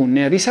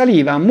Schizzenbrunner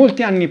risaliva a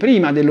molti anni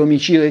prima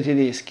dell'omicidio dei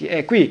tedeschi,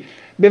 e qui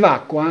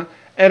Bevacqua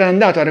era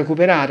andato a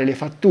recuperare le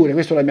fatture,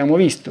 questo l'abbiamo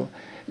visto,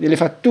 delle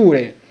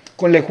fatture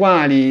con le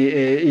quali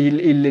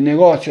il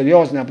negozio di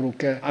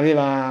Osnabrück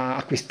aveva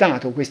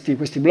acquistato questi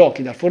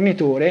blocchi dal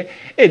fornitore,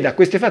 e da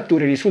queste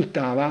fatture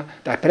risultava,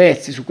 dai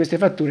prezzi su queste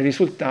fatture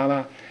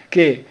risultava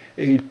che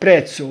il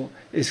prezzo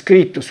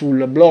scritto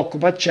sul blocco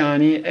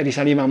Pacciani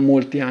risaliva a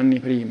molti anni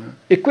prima.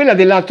 E quella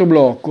dell'altro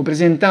blocco,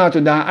 presentato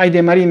da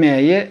Heidemarie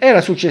Meyer,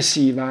 era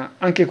successiva,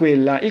 anche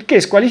quella, il che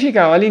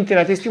squalificava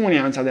l'intera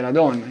testimonianza della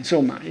donna.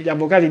 Insomma, gli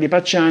avvocati di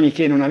Pacciani,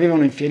 che non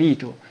avevano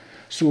infierito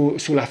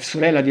sulla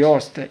sorella di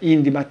Horst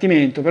in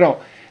dibattimento, però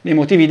nei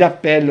motivi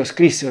d'appello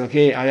scrissero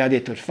che aveva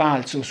detto il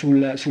falso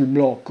sul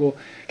blocco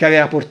che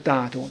aveva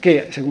portato,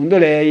 che secondo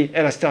lei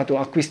era stato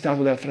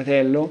acquistato dal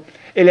fratello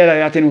e lei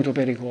l'aveva tenuto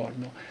per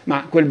ricordo,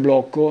 ma quel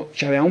blocco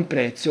aveva un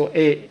prezzo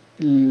e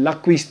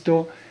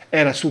l'acquisto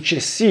era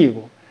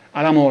successivo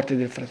alla morte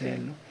del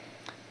fratello.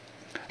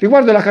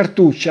 Riguardo alla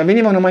cartuccia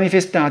venivano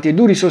manifestati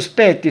duri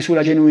sospetti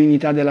sulla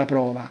genuinità della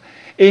prova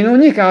e in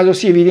ogni caso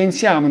si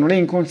evidenziavano le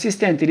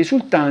inconsistenti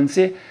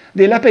risultanze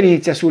della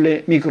perizia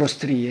sulle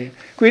microstrie.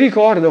 Qui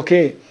ricordo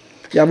che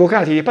gli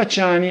avvocati di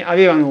Pacciani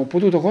avevano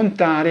potuto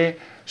contare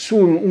su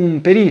un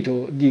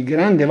perito di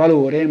grande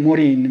valore,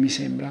 Morin mi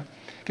sembra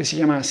che si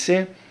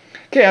chiamasse,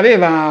 che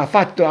aveva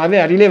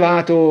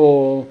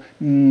rilevato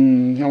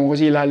diciamo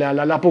così,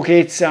 la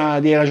pochezza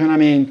dei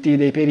ragionamenti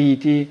dei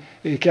periti,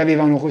 che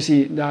avevano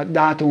così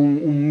dato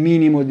un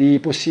minimo di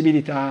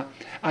possibilità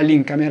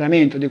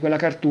all'incameramento di quella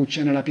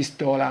cartuccia nella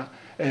pistola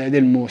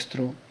del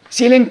mostro.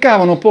 Si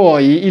elencavano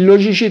poi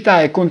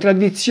illogicità e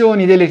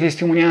contraddizioni delle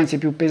testimonianze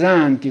più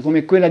pesanti,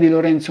 come quella di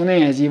Lorenzo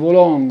Nesi,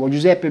 Volongo,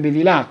 Giuseppe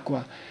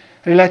Bevilacqua,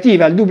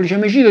 relative al duplice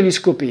omicidio di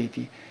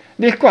Scopeti,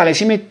 del quale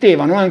si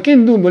mettevano anche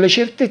in dubbio le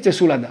certezze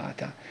sulla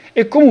data,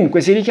 e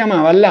comunque si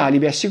richiamava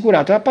all'alibi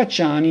assicurato a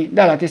Pacciani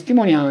dalla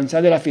testimonianza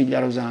della figlia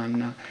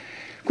Rosanna.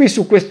 Qui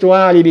su questo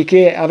alibi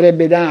che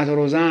avrebbe dato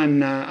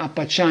Rosanna a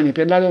Pacciani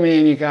per la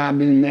domenica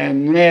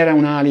non era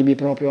un alibi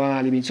proprio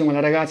alibi, insomma la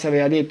ragazza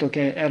aveva detto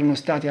che erano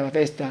stati alla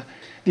festa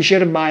di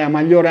Cerbaia,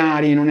 ma gli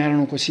orari non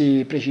erano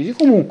così precisi.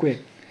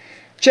 Comunque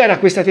c'era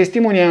questa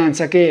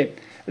testimonianza che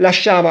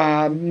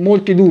lasciava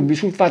molti dubbi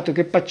sul fatto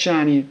che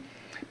Pacciani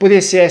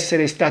potesse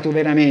essere stato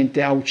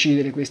veramente a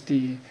uccidere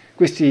questi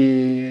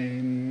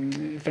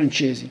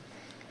francesi.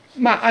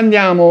 Ma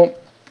andiamo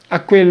a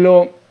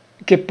quello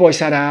che poi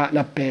sarà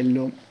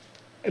l'appello,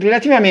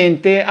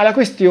 relativamente alla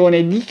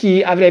questione di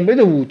chi avrebbe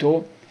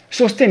dovuto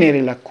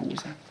sostenere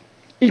l'accusa.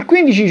 Il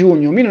 15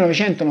 giugno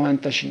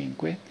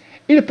 1995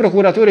 il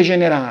procuratore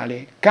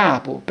generale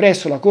capo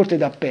presso la Corte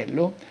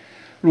d'Appello,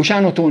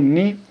 Luciano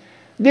Tonni,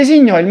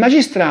 designò il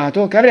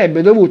magistrato che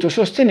avrebbe dovuto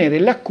sostenere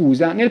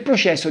l'accusa nel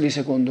processo di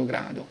secondo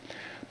grado,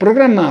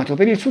 programmato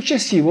per il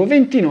successivo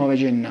 29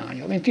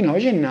 gennaio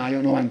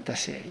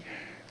 1996.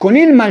 Con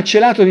il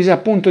malcelato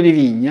disappunto di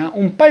Vigna,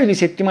 un paio di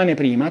settimane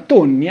prima,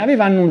 Tonni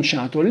aveva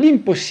annunciato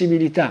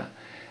l'impossibilità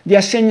di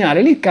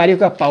assegnare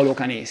l'incarico a Paolo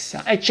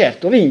Canessa, e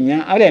certo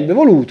Vigna avrebbe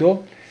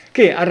voluto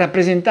che a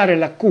rappresentare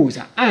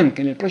l'accusa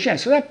anche nel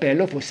processo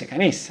d'appello fosse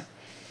Canessa.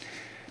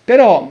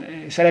 Però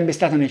sarebbe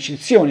stata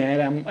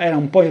un'eccezione, era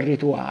un po'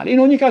 irrituale. In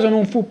ogni caso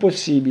non fu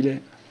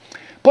possibile,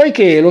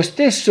 poiché lo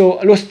stesso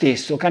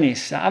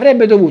Canessa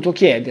avrebbe dovuto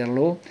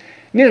chiederlo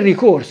nel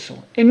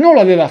ricorso e non lo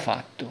aveva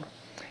fatto.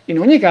 In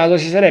ogni caso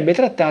si sarebbe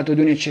trattato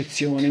di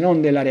un'eccezione, non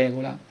della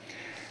regola.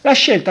 La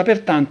scelta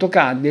pertanto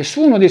cadde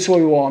su uno dei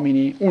suoi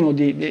uomini,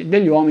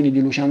 degli uomini di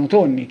Luciano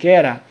Tonni, che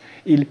era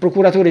il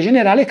procuratore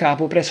generale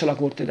capo presso la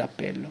Corte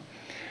d'Appello.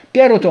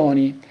 Piero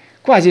Tony,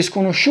 quasi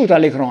sconosciuto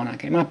alle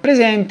cronache, ma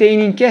presente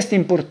in inchieste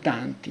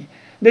importanti,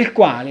 del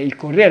quale il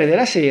Corriere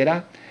della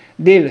Sera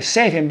del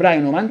 6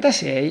 febbraio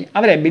 96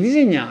 avrebbe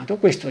disegnato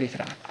questo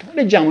ritratto.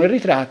 Leggiamo il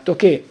ritratto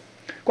che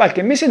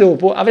qualche mese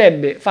dopo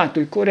avrebbe fatto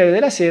il Corriere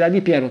della Sera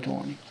di Piero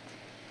Tony.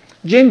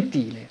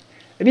 Gentile,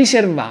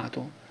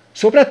 riservato,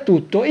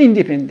 soprattutto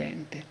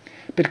indipendente.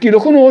 Per chi lo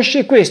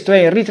conosce, questo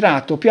è il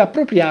ritratto più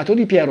appropriato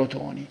di Piero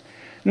Tony,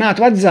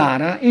 nato a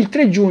Zara il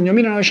 3 giugno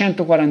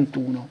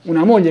 1941,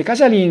 una moglie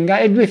casalinga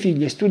e 2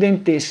 figlie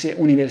studentesse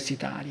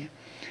universitarie.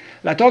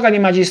 La toga di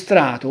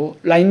magistrato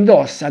la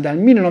indossa dal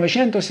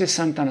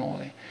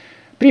 1969,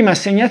 prima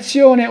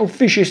assegnazione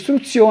ufficio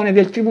istruzione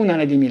del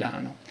Tribunale di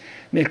Milano.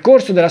 Nel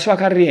corso della sua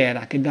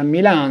carriera, che da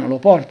Milano lo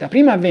porta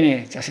prima a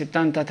Venezia,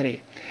 73,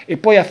 e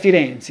poi a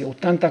Firenze,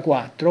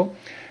 84,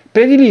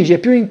 predilige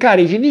più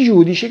incarichi di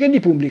giudice che di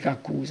pubblica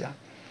accusa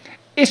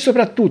e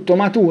soprattutto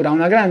matura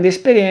una grande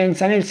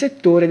esperienza nel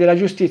settore della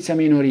giustizia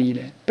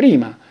minorile,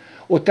 prima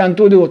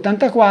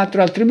 82-84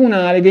 al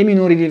Tribunale dei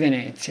minori di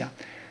Venezia,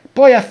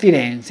 poi a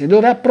Firenze,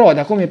 dove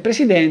approda come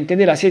presidente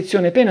della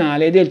sezione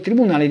penale del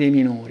Tribunale dei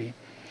minori,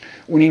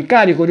 un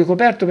incarico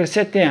ricoperto per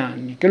 7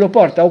 anni che lo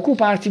porta a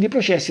occuparsi di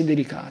processi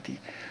delicati.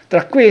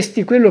 Tra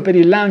questi quello per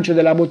il lancio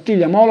della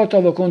bottiglia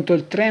Molotov contro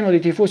il treno dei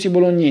tifosi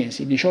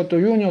bolognesi, 18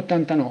 giugno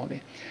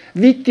 89,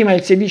 vittima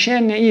il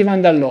sedicenne Ivan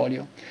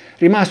Dall'Olio,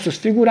 rimasto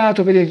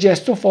sfigurato per il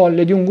gesto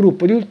folle di un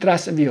gruppo di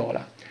ultras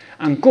viola.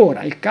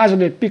 Ancora il caso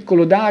del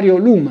piccolo Dario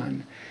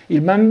Luman,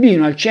 il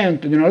bambino al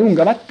centro di una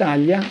lunga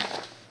battaglia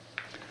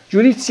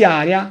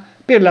giudiziaria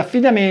per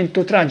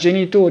l'affidamento tra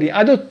genitori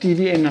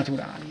adottivi e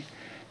naturali.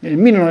 Nel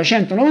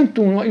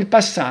 1991 il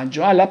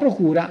passaggio alla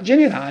Procura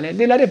Generale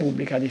della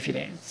Repubblica di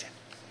Firenze.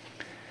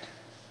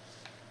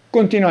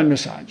 Continua il mio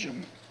saggio.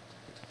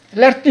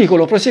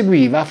 L'articolo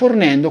proseguiva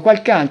fornendo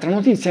qualche altra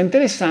notizia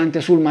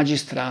interessante sul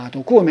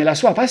magistrato, come la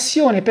sua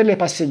passione per le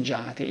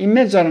passeggiate in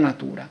mezzo alla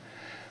natura,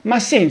 ma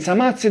senza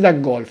mazze da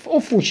golf o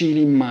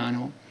fucili in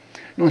mano.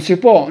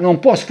 Non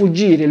può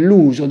sfuggire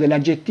l'uso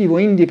dell'aggettivo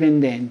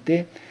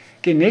indipendente,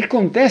 che nel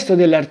contesto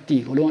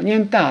dell'articolo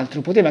nient'altro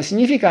poteva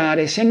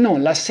significare se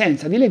non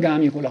l'assenza di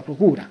legami con la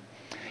procura,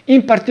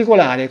 in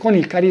particolare con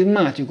il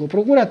carismatico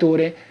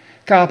procuratore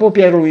capo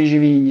Pierluigi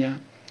Vigna,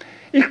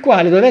 il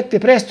quale dovette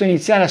presto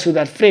iniziare a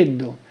sudar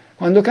freddo,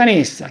 quando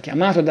Canessa,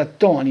 chiamato da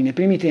Tony nei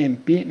primi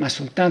tempi, ma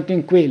soltanto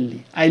in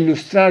quelli, a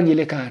illustrargli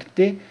le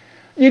carte,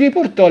 gli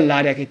riportò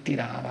l'aria che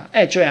tirava,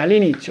 cioè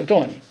all'inizio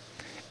Tony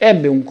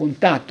ebbe un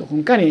contatto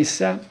con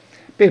Canessa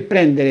per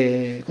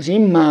prendere così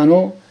in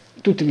mano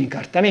tutti gli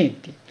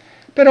incartamenti,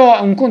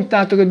 però un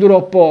contatto che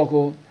durò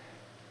poco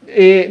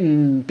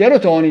e Piero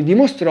Tony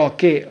dimostrò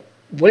che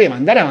voleva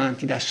andare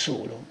avanti da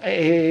solo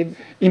e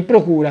in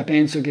procura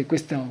penso che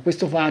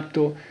questo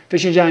fatto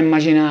fece già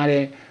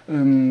immaginare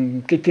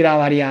che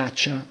tirava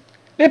ariaccia.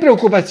 Le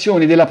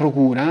preoccupazioni della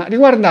procura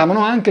riguardavano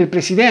anche il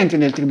presidente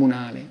del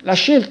tribunale. La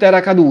scelta era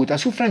caduta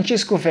su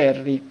Francesco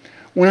Ferri,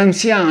 un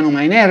anziano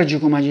ma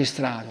energico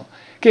magistrato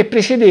che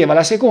presiedeva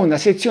la seconda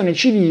sezione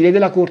civile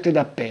della Corte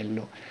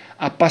d'Appello,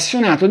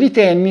 appassionato di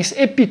tennis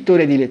e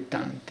pittore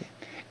dilettante.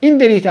 In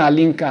verità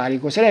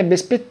l'incarico sarebbe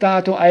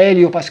spettato a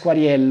Elio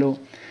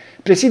Pasquariello,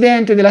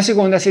 presidente della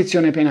seconda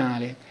sezione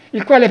penale,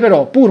 il quale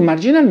però, pur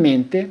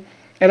marginalmente,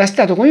 era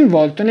stato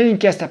coinvolto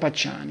nell'inchiesta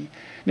Pacciani,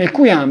 nel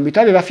cui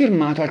ambito aveva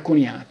firmato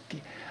alcuni atti.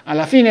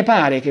 Alla fine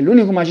pare che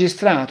l'unico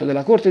magistrato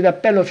della Corte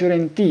d'Appello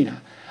fiorentina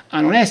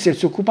a non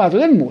essersi occupato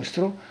del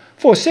mostro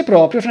fosse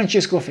proprio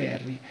Francesco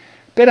Ferri,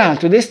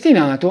 peraltro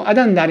destinato ad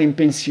andare in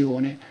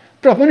pensione,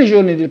 proprio nei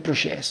giorni del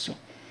processo,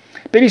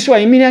 per i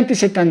suoi imminenti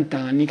 70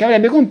 anni che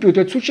avrebbe compiuto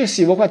il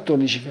successivo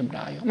 14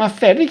 febbraio, ma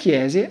Ferri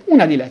chiese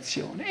una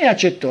dilazione e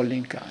accettò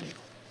l'incarico.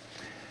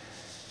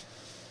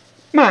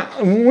 Ma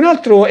un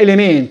altro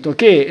elemento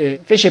che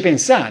fece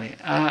pensare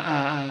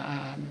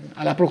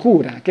alla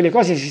procura che le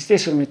cose si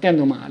stessero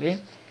mettendo male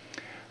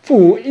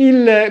fu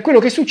quello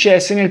che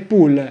successe nel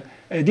pool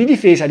di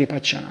difesa di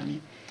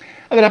Pacciani.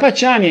 Allora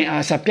Pacciani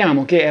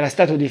sappiamo che era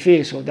stato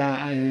difeso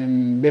da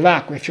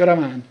Bevacqua e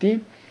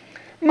Fioravanti,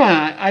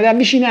 ma ad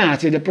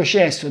avvicinarsi del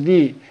processo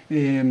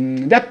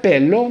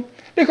d'appello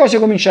le cose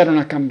cominciarono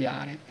a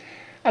cambiare.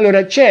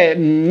 Allora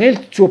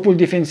nel suo pool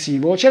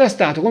difensivo c'era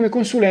stato come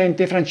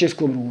consulente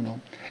Francesco Bruno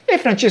e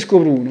Francesco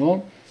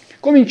Bruno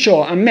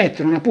cominciò a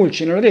mettere una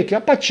pulce nell'orecchio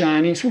a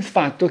Pacciani sul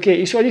fatto che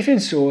i suoi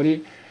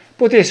difensori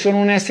potessero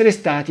non essere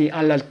stati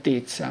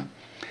all'altezza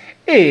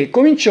e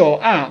cominciò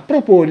a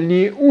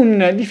proporgli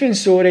un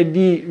difensore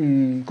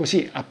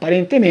così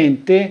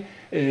apparentemente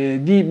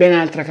di ben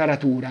altra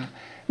caratura,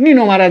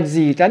 Nino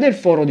Marazzita del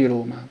Foro di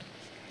Roma.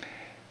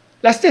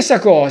 La stessa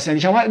cosa,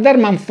 diciamo, a dar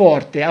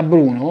manforte a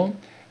Bruno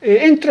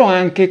entrò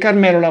anche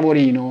Carmelo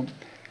Lavorino.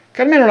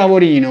 Carmelo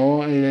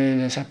Lavorino,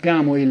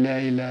 sappiamo,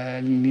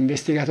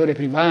 l'investigatore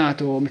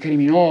privato,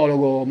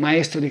 criminologo,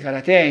 maestro di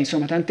karate,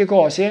 insomma tante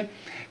cose,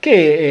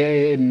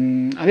 che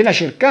aveva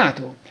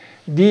cercato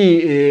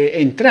di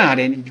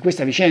entrare in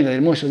questa vicenda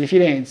del Mostro di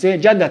Firenze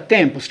già da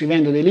tempo,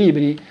 scrivendo dei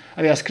libri.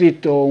 Aveva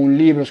scritto un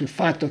libro sul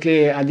fatto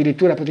che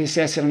addirittura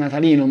potesse essere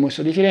natalino il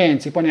Mostro di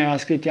Firenze, poi ne aveva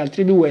scritti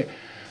altri 2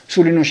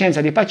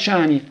 sull'innocenza di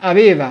Pacciani,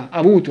 aveva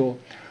avuto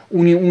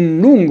un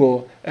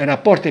lungo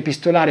rapporto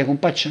epistolare con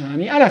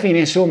Pacciani. Alla fine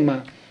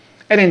insomma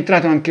era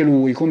entrato anche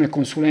lui come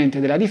consulente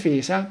della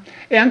difesa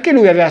e anche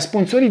lui aveva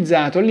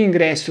sponsorizzato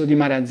l'ingresso di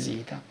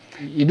Marazzita.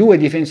 I 2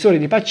 difensori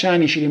di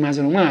Pacciani ci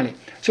rimasero male,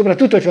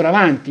 soprattutto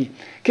Fioravanti,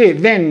 che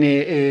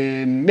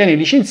venne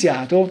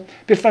licenziato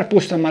per far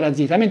posto a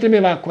Marazzita, mentre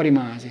Bevacqua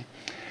rimase.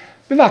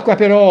 Bevacqua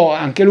però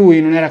anche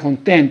lui non era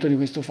contento di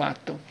questo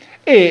fatto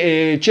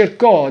e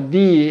cercò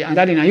di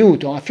andare in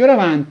aiuto a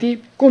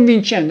Fioravanti,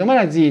 convincendo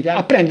Malazita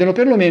a prenderlo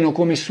perlomeno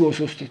come suo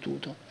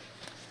sostituto.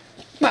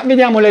 Ma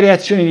vediamo le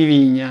reazioni di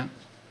Vigna.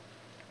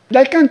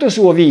 Dal canto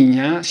suo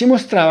Vigna si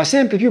mostrava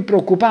sempre più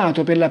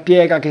preoccupato per la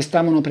piega che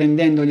stavano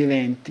prendendo gli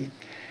eventi.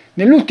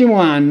 Nell'ultimo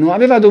anno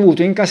aveva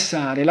dovuto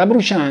incassare la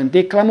bruciante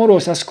e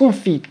clamorosa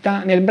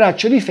sconfitta nel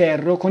braccio di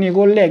ferro con i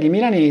colleghi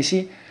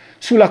milanesi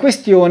sulla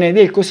questione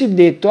del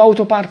cosiddetto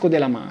autoparco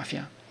della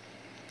mafia,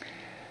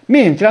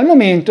 mentre al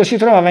momento si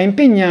trovava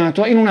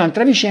impegnato in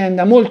un'altra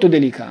vicenda molto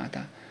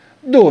delicata,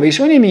 dove i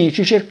suoi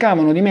nemici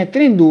cercavano di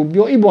mettere in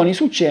dubbio i buoni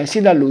successi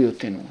da lui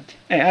ottenuti.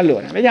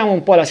 Allora, vediamo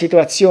un po' la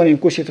situazione in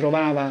cui si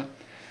trovava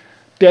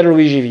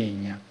Pierluigi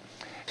Vigna.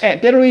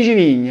 Pierluigi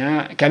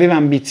Vigna, che aveva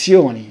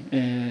ambizioni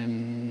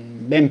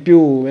ben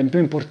più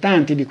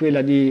importanti di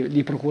quella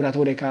di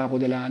procuratore capo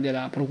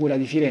della procura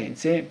di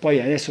Firenze,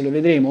 poi adesso lo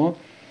vedremo,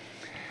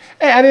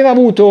 aveva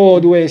avuto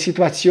due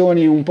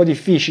situazioni un po'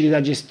 difficili da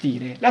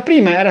gestire. La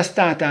prima era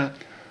stata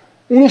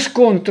uno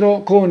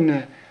scontro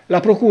con la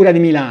procura di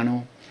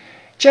Milano.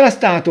 C'era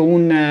stata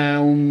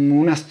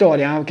una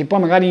storia che poi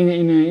magari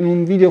in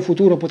un video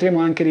futuro potremo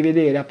anche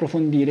rivedere,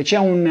 approfondire. C'è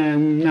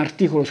un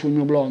articolo sul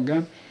mio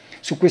blog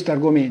su questo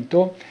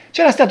argomento.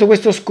 C'era stato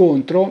questo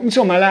scontro,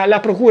 insomma la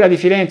procura di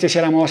Firenze si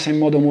era mossa in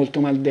modo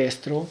molto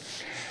maldestro,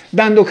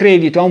 dando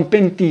credito a un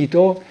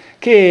pentito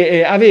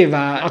che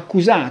aveva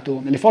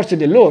accusato le forze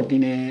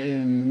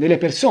dell'ordine, delle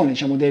persone,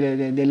 diciamo,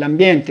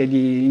 dell'ambiente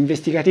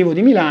investigativo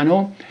di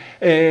Milano,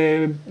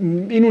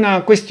 in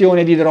una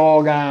questione di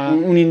droga,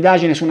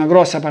 un'indagine su una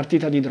grossa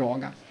partita di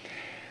droga.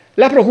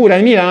 La procura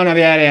di Milano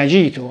aveva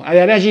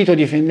reagito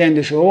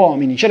difendendo i suoi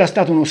uomini, c'era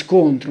stato uno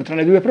scontro tra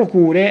le due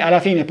procure, alla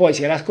fine poi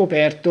si era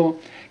scoperto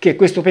che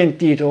questo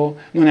pentito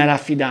non era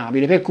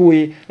affidabile, per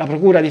cui la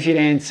procura di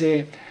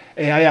Firenze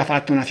aveva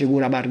fatto una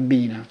figura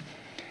barbina.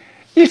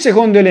 Il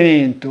secondo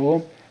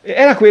elemento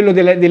era quello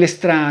delle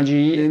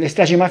stragi, le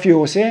stragi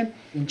mafiose.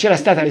 C'era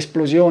stata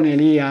l'esplosione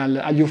lì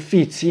agli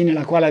Uffizi,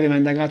 nella quale aveva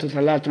indagato tra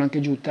l'altro anche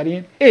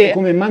Giuttari, e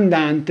come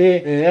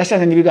mandante era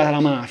stata individuata la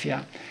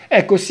mafia.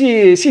 Ecco,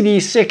 si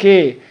disse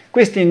che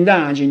queste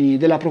indagini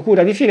della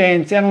procura di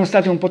Firenze erano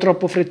state un po'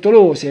 troppo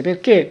frettolose,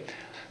 perché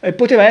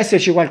poteva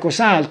esserci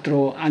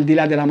qualcos'altro al di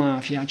là della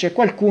mafia, cioè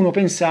qualcuno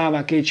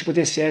pensava che ci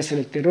potesse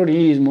essere il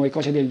terrorismo e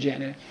cose del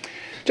genere.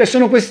 Cioè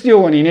sono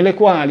questioni nelle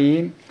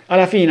quali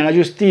alla fine la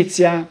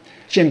giustizia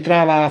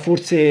c'entrava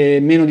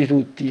forse meno di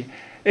tutti,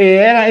 e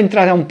era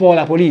entrata un po'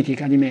 la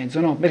politica di mezzo,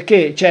 no?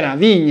 Perché c'era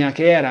Vigna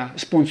che era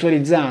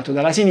sponsorizzato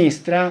dalla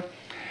sinistra,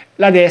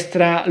 la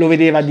destra non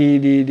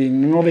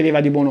lo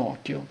vedeva di buon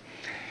occhio,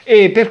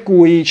 e per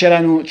cui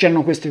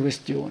c'erano queste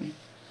questioni.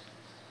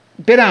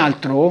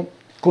 Peraltro,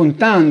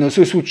 contando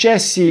sui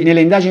successi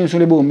nelle indagini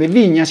sulle bombe,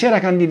 Vigna si era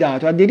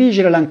candidato a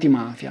dirigere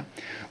l'antimafia,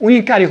 un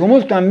incarico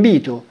molto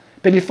ambito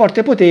per il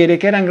forte potere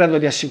che era in grado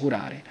di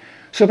assicurare.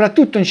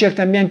 Soprattutto in certi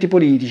ambienti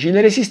politici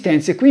le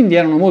resistenze quindi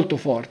erano molto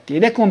forti,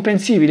 ed è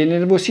comprensibile il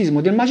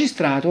nervosismo del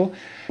magistrato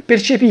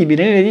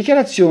percepibile nelle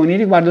dichiarazioni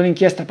riguardo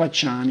l'inchiesta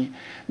Pacciani,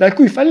 dal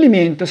cui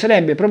fallimento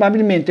sarebbe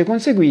probabilmente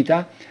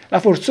conseguita la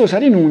forzosa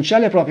rinuncia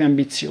alle proprie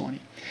ambizioni.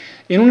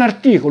 In un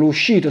articolo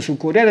uscito sul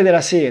Corriere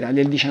della Sera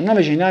del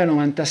 19 gennaio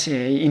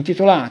 96,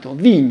 intitolato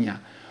 "Vigna,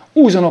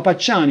 usano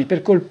Pacciani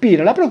per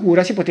colpire la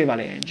procura", si poteva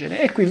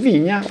leggere, e qui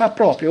Vigna fa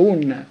proprio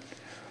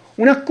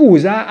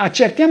un'accusa a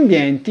certi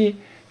ambienti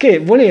che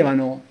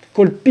volevano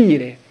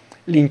colpire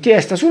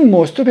l'inchiesta sul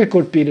Mostro per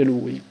colpire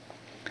lui.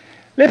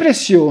 Le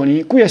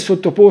pressioni cui è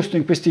sottoposto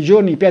in questi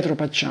giorni Pietro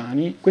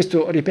Pacciani,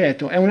 questo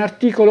ripeto è un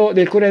articolo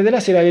del Corriere della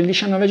Sera del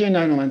 19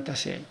 gennaio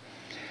 96,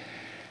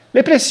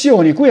 le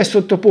pressioni cui è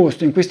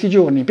sottoposto in questi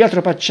giorni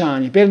Pietro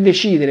Pacciani per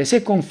decidere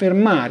se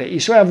confermare i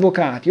suoi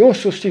avvocati o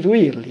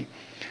sostituirli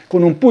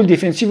con un pool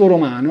difensivo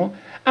romano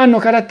hanno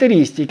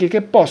caratteristiche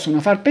che possono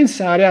far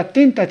pensare a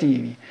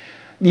tentativi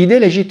di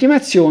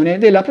delegittimazione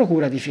della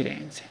procura di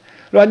Firenze.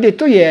 Lo ha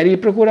detto ieri il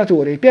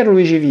procuratore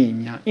Pierluigi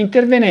Vigna,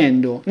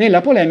 intervenendo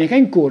nella polemica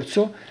in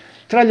corso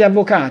tra gli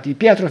avvocati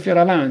Pietro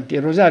Fioravanti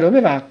e Rosario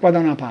Bevacqua da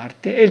una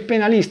parte e il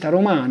penalista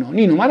romano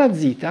Nino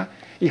Malazita,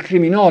 il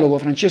criminologo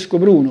Francesco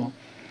Bruno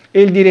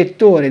e il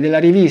direttore della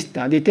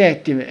rivista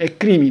Detective e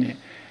Crimine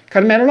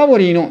Carmelo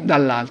Lavorino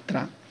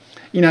dall'altra.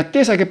 In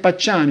attesa che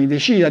Pacciani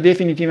decida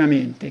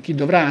definitivamente chi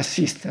dovrà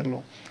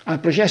assisterlo al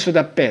processo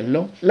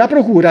d'appello, la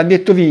procura, ha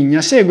detto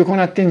Vigna, segue con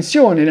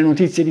attenzione le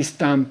notizie di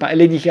stampa e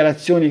le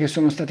dichiarazioni che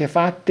sono state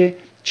fatte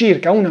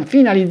circa una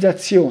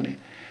finalizzazione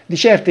di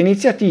certe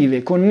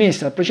iniziative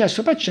connesse al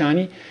processo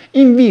Pacciani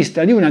in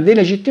vista di una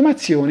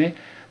delegittimazione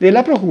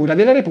della Procura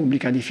della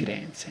Repubblica di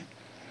Firenze.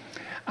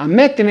 A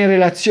mettere in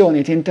relazione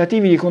i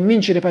tentativi di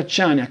convincere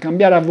Pacciani a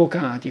cambiare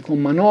avvocati con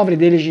manovre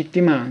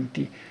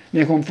delegittimanti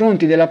nei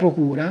confronti della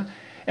Procura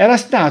era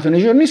stato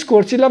nei giorni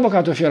scorsi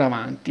l'avvocato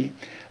Fioravanti.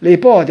 Le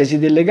ipotesi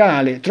del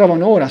legale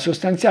trovano ora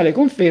sostanziale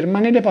conferma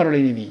nelle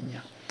parole di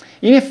Vigna.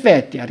 In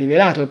effetti, ha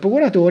rivelato il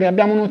procuratore,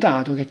 abbiamo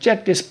notato che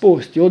certi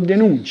esposti o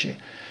denunce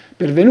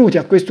pervenuti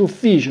a questo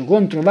ufficio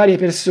contro varie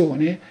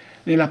persone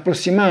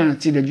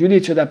nell'approssimarsi del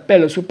giudizio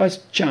d'appello su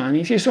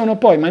Pacciani si sono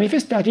poi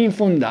manifestati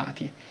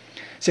infondati.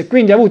 Si è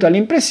quindi avuta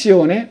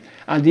l'impressione,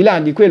 al di là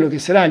di quello che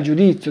sarà il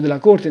giudizio della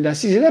Corte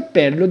d'Assise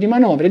d'Appello, di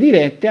manovre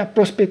dirette a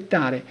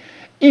prospettare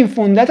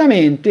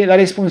infondatamente la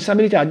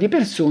responsabilità di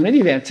persone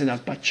diverse dal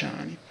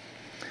Pacciani.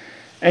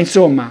 E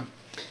insomma,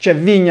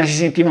 Vigna si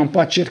sentiva un po'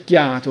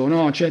 accerchiato,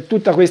 no? C'è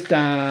tutta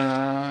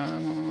questa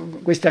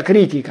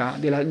critica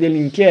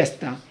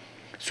dell'inchiesta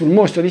sul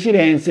Mostro di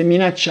Firenze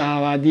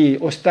minacciava di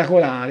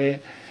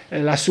ostacolare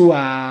la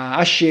sua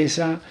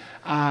ascesa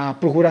a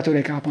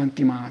procuratore capo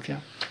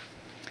antimafia.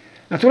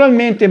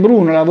 Naturalmente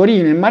Bruno,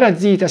 Lavorino e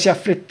Marazzita si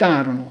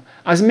affrettarono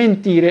a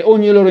smentire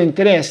ogni loro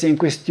interesse in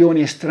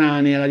questioni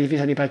estranee alla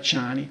difesa di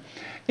Pacciani,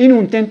 in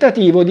un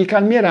tentativo di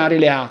calmierare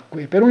le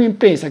acque per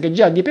un'impresa che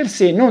già di per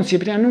sé non si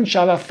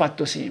preannunciava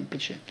affatto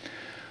semplice.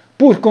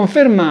 Pur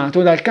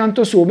confermato, dal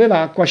canto suo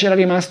Bevacqua c'era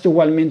rimasto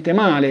ugualmente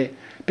male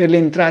per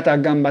l'entrata a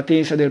gamba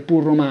tesa del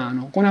pur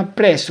romano, con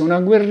appresso un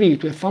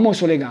agguerrito e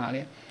famoso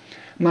legale,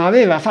 ma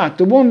aveva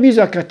fatto buon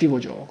viso al cattivo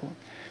gioco,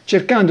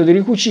 cercando di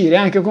ricucire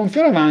anche con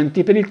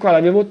Fioravanti, per il quale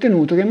aveva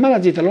ottenuto che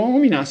Marazzita lo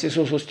nominasse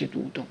suo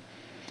sostituto.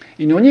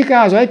 In ogni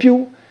caso, ai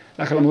più,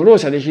 la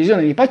clamorosa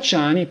decisione di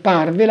Pacciani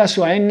parve la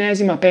sua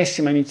ennesima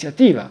pessima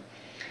iniziativa,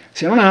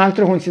 se non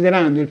altro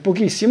considerando il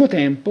pochissimo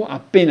tempo,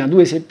 appena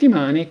 2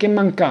 settimane, che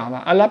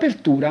mancava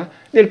all'apertura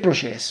del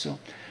processo.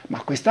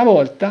 Ma questa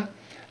volta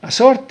la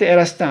sorte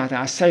era stata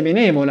assai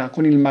benevola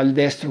con il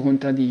maldestro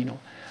contadino,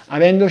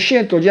 avendo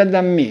scelto già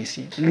da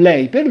mesi,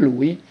 lei per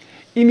lui,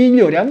 i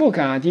migliori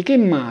avvocati che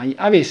mai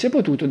avesse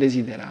potuto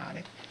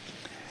desiderare.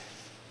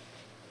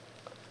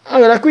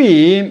 Allora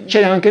qui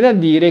c'è anche da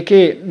dire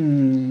che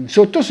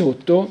sotto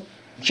sotto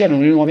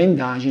c'erano le nuove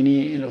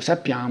indagini, lo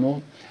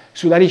sappiamo,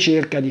 sulla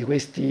ricerca di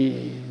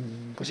questi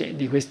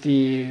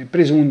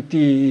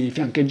presunti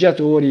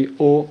fiancheggiatori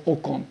o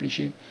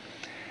complici,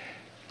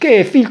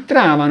 che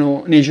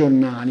filtravano nei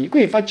giornali.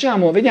 Qui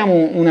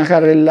vediamo una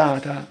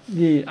carrellata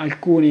di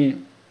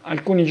alcuni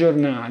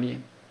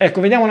giornali.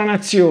 Ecco, vediamo La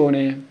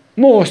Nazione.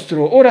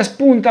 Mostro, ora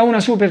spunta una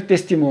super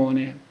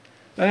testimone.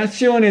 La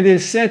Nazione del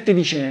 7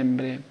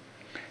 dicembre.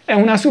 È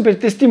una super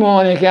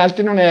testimone che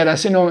altri non era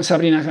se non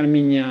Sabrina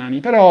Carmignani,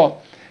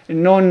 però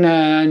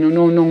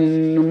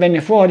non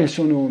venne fuori il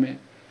suo nome.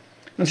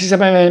 Non si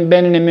sapeva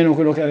bene nemmeno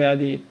quello che aveva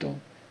detto.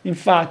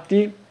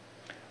 Infatti,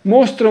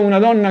 Mostro, una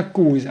donna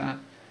accusa.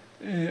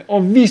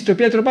 Ho visto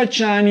Pietro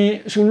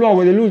Pacciani sul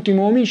luogo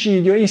dell'ultimo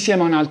omicidio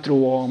insieme a un altro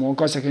uomo,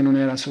 cosa che non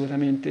era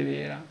assolutamente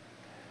vera.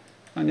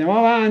 Andiamo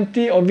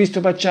avanti, ho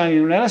visto Pacciani,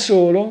 non era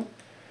solo.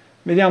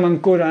 Vediamo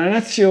ancora La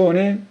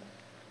Nazione.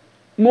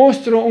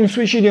 Mostro, un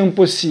suicidio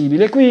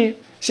impossibile. Qui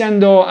si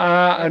andò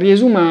a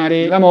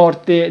riesumare la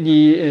morte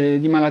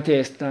di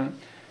Malatesta,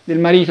 del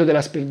marito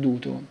della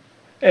Sperduto.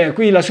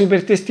 Qui la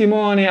super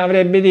testimone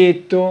avrebbe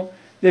detto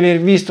di aver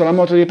visto la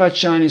moto di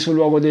Pacciani sul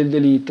luogo del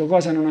delitto,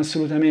 cosa non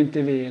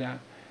assolutamente vera.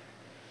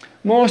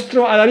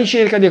 Mostro alla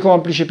ricerca dei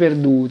complici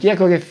perduti.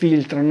 Ecco che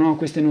filtrano, no,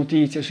 queste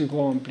notizie sui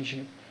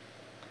complici.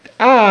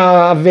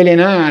 A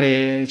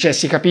avvelenare, cioè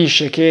si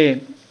capisce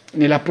che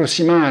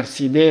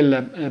nell'approssimarsi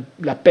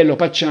dell'appello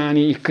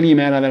Pacciani il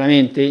clima era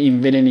veramente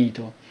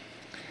invelenito.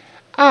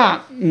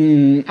 A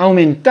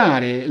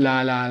aumentare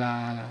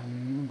la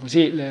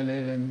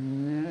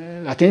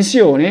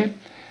tensione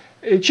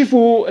ci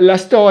fu la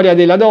storia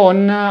della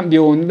donna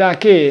bionda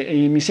che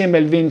mi sembra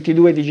il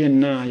 22 di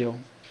gennaio,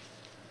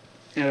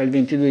 era il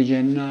 22 di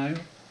gennaio,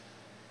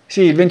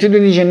 sì, il 22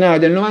 di gennaio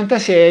del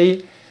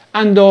 96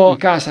 andò in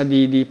casa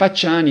di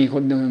Pacciani,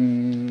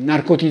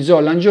 narcotizzò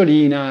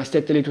l'Angiolina,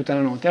 stette lì tutta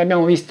la notte.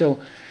 Abbiamo visto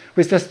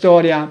questa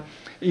storia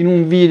in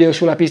un video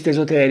sulla pista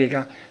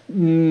esoterica.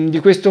 Di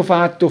questo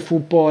fatto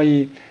fu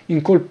poi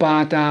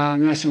incolpata,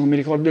 adesso non mi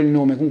ricordo il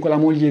nome, comunque la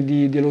moglie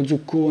dello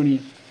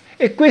Zucconi.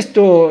 E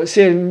questo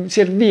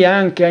servì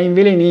anche a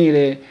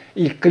invelenire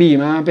il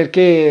clima,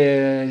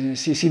 perché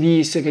si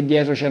disse che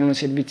dietro c'erano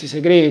servizi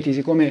segreti,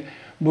 siccome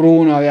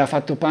Bruno aveva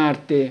fatto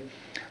parte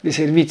dei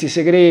servizi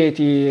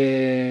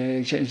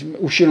segreti,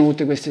 uscirono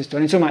tutte queste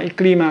storie. Insomma, il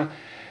clima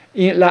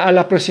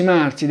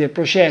all'approssimarsi del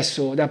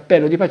processo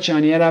d'appello di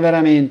Pacciani era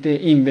veramente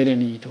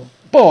invelenito.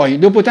 Poi,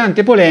 dopo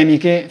tante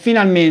polemiche,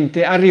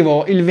 finalmente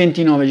arrivò il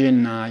 29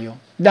 gennaio,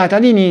 data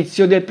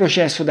d'inizio del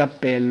processo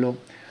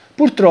d'appello.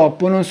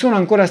 Purtroppo non sono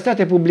ancora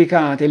state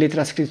pubblicate le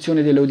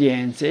trascrizioni delle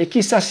udienze e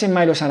chissà se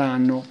mai lo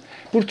saranno.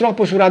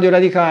 Purtroppo su Radio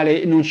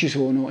Radicale non ci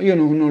sono, io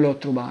non le ho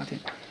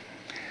trovate.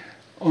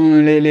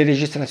 Le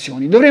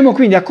registrazioni. Dovremo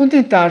quindi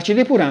accontentarci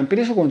dei pur ampi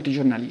resoconti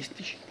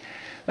giornalistici.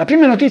 La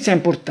prima notizia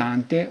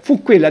importante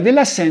fu quella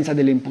dell'assenza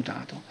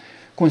dell'imputato.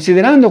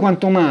 Considerando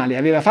quanto male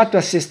aveva fatto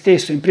a se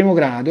stesso in primo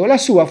grado, la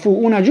sua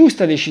fu una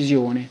giusta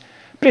decisione,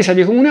 presa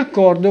di comune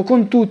accordo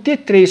con tutti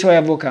e 3 i suoi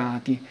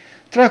avvocati,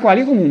 tra i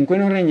quali comunque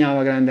non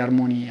regnava grande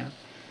armonia.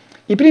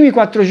 I primi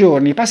 4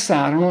 giorni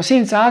passarono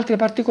senza altre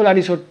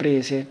particolari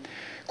sorprese,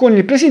 con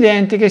il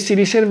Presidente che si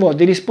riservò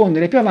di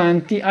rispondere più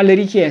avanti alle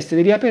richieste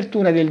di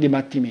riapertura del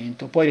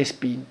dibattimento, poi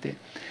respinte,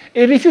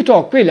 e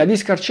rifiutò quella di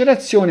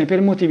scarcerazione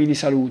per motivi di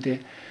salute,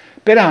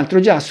 peraltro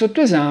già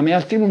sotto esame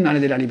al Tribunale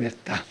della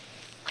Libertà.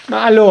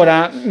 Ma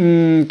allora,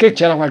 che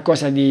c'era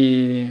qualcosa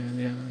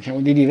diciamo,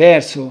 di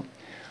diverso,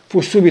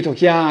 fu subito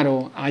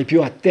chiaro ai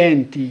più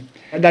attenti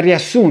dal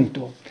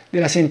riassunto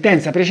della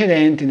sentenza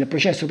precedente, del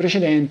processo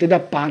precedente, da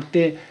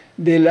parte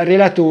del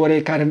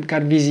relatore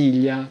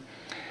Carvisiglia,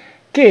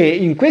 che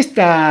in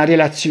questa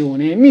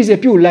relazione mise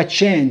più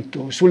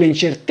l'accento sulle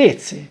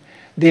incertezze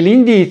degli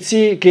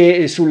indizi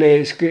che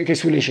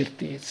sulle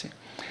certezze.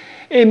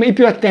 E i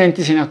più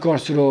attenti se ne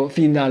accorsero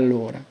fin da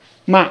allora.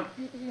 Ma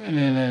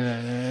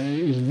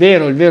il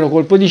vero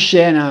colpo di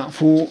scena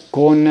fu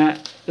con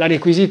la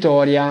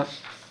requisitoria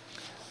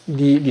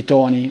di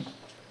Tony.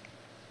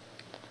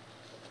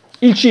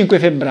 Il 5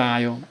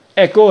 febbraio.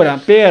 Ecco, ora,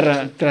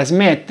 per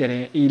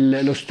trasmettere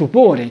lo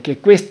stupore che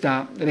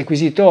questa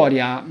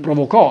requisitoria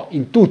provocò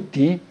in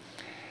tutti,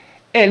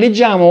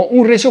 leggiamo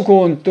il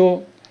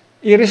resoconto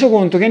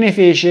che ne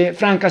fece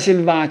Franca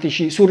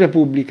Selvatici su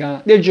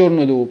Repubblica del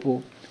giorno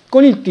dopo,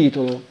 con il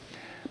titolo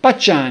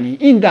Pacciani,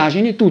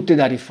 indagini tutte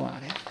da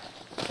rifare.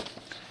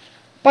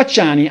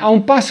 Pacciani, a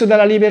un passo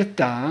dalla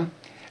libertà,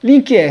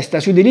 l'inchiesta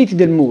sui delitti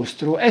del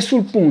mostro è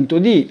sul punto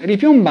di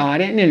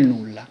ripiombare nel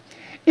nulla.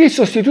 Il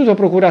sostituto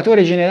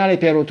procuratore generale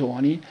Piero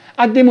Tony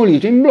ha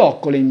demolito in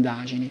blocco le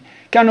indagini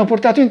che hanno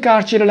portato in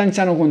carcere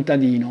l'anziano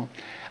contadino,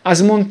 ha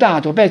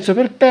smontato pezzo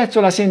per pezzo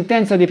la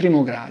sentenza di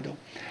primo grado,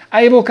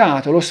 ha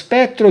evocato lo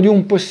spettro di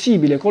un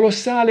possibile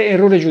colossale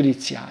errore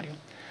giudiziario.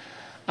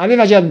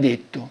 Aveva già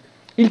detto: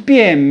 il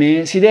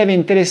PM si deve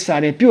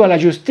interessare più alla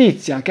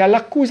giustizia che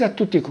all'accusa a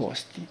tutti i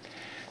costi.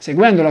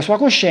 Seguendo la sua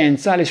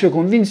coscienza, le sue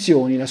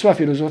convinzioni, la sua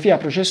filosofia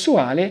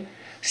processuale,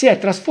 si è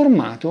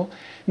trasformato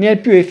nel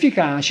più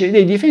efficace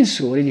dei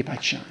difensori di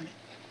Pacciani.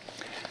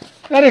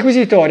 La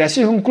requisitoria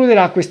si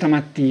concluderà questa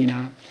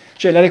mattina,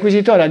 cioè la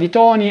requisitoria di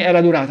Tony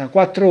era durata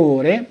 4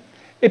 ore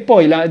e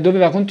poi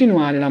doveva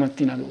continuare la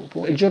mattina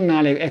dopo. Il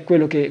giornale è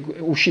quello che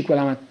uscì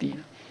quella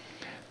mattina.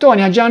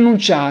 Tony ha già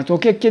annunciato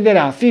che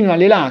chiederà fino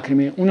alle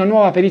lacrime una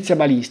nuova perizia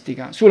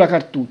balistica sulla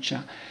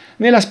cartuccia,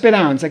 nella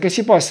speranza che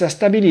si possa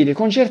stabilire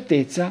con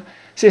certezza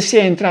se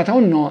sia entrata o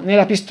no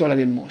nella pistola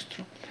del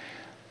mostro.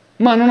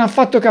 Ma non ha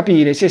fatto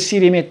capire se si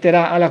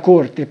rimetterà alla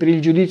Corte per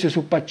il giudizio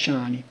su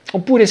Pacciani,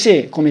 oppure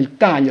se, come il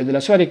taglio della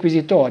sua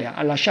requisitoria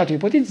ha lasciato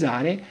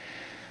ipotizzare,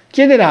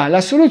 chiederà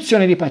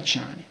l'assoluzione di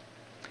Pacciani.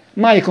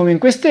 Mai come in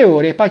queste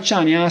ore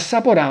Pacciani ha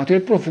assaporato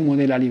il profumo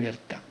della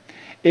libertà.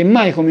 E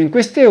mai come in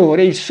queste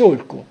ore il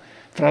solco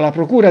fra la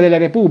Procura della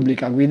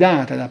Repubblica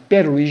guidata da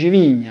Pierluigi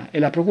Vigna e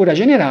la Procura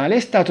Generale è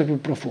stato più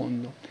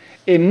profondo.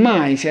 E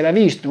mai si era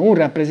visto un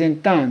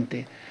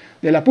rappresentante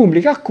della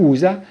pubblica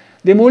accusa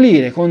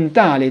demolire con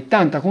tale e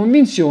tanta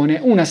convinzione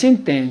una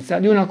sentenza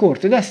di una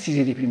corte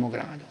d'assise di primo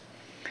grado.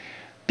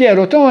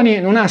 Piero Tony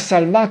non ha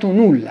salvato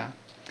nulla.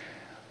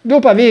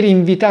 Dopo aver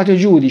invitato i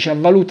giudici a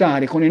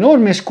valutare con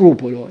enorme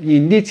scrupolo gli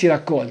indizi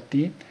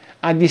raccolti,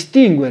 a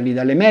distinguerli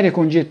dalle mere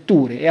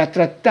congetture e a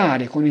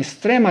trattare con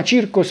estrema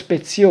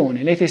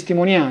circospezione le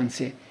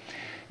testimonianze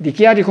di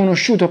chi ha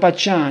riconosciuto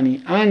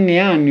Pacciani anni e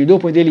anni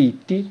dopo i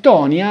delitti,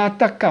 Tony ha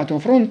attaccato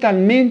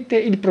frontalmente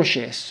il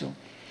processo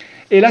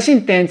e la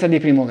sentenza di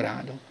primo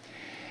grado.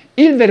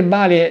 Il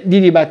verbale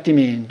di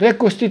dibattimento è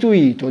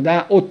costituito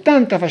da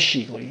 80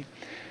 fascicoli,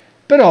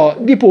 però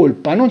di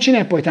polpa non ce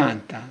n'è poi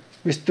tanta,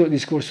 questo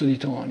discorso di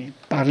Tony.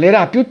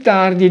 Parlerà più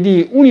tardi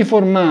di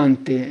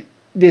uniformante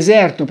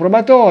deserto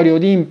probatorio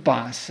di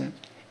impasse.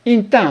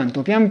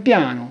 Intanto, pian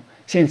piano,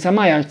 senza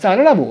mai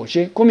alzare la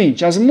voce,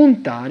 comincia a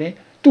smontare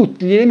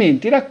tutti gli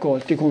elementi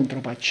raccolti contro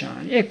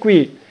Pacciani. E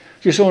qui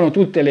ci sono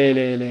tutte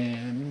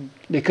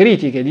le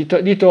critiche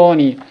di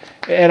Tony.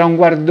 Era un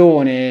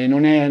guardone,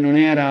 non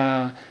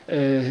era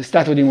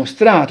stato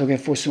dimostrato che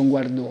fosse un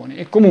guardone.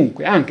 E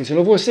comunque, anche se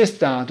lo fosse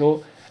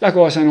stato, la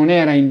cosa non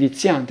era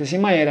indiziante,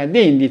 semmai era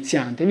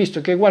deindiziante,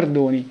 visto che i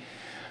guardoni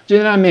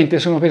generalmente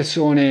sono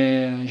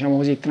persone, diciamo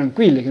così,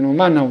 tranquille, che non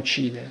vanno a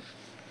uccidere.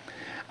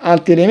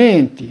 Altri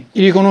elementi.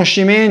 I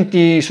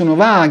riconoscimenti sono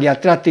vaghi, a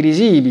tratti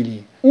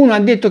risibili. Uno ha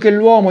detto che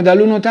l'uomo da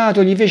lui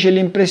notato gli fece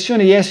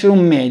l'impressione di essere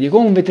un medico,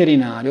 un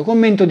veterinario.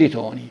 Commento di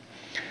Tony.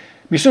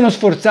 Mi sono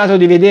sforzato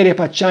di vedere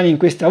Pacciani in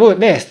questa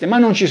veste, ma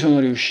non ci sono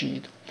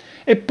riuscito.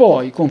 E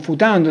poi,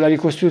 confutando la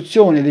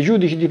ricostruzione dei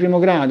giudici di primo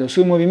grado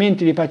sui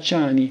movimenti di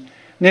Pacciani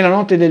nella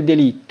notte del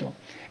delitto,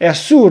 è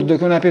assurdo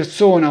che una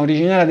persona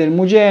originaria del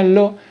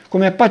Mugello,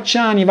 come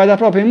Pacciani, vada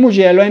proprio in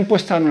Mugello a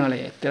impostare una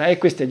lettera. E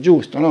questo è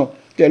giusto, no?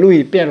 Cioè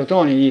lui, Piero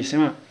Tony, disse,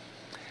 ma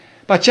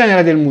Pacciani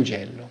era del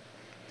Mugello,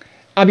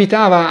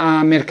 abitava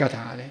a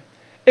Mercatale.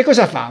 E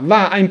cosa fa?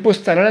 Va a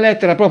impostare la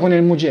lettera proprio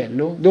nel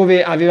Mugello,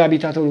 dove aveva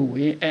abitato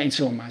lui.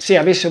 Insomma, se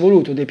avesse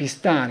voluto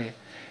depistare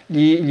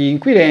gli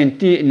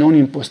inquirenti, non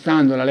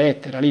impostando la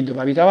lettera lì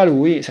dove abitava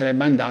lui,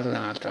 sarebbe andato da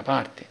un'altra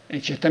parte,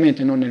 e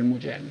certamente non nel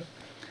Mugello.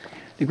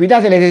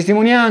 Liquidate le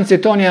testimonianze,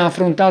 Tony ha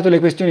affrontato le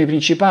questioni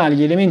principali,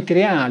 gli elementi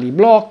reali,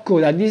 blocco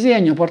da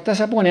disegno,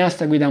 portasapone,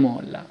 asta, guida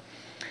molla.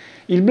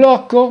 Il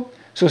blocco,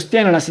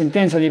 sostiene la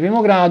sentenza di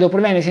primo grado,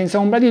 proviene senza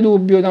ombra di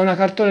dubbio da una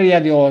cartoleria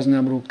di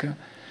Osnabrück,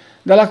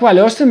 dalla quale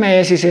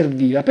Ostermeyer si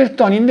serviva. Per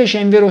Tony invece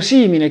è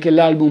inverosimile che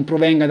l'album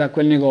provenga da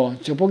quel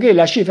negozio, poiché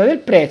la cifra del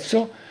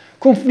prezzo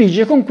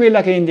confligge con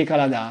quella che indica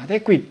la data.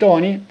 E qui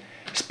Tony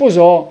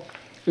sposò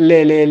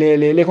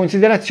le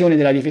considerazioni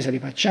della difesa di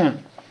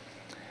Pacciani.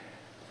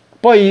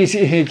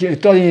 Poi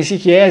Tony si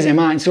chiese,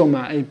 ma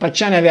insomma,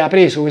 Pacciani aveva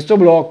preso questo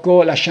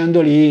blocco lasciando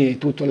lì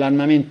tutto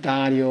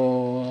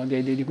l'armamentario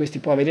di questi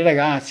poveri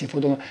ragazzi,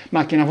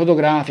 macchina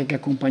fotografica e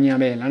compagnia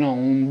bella, no?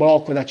 Un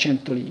blocco da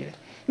 100 lire.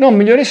 Non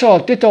meglio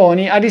risolto,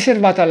 Tony ha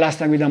riservato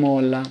all'asta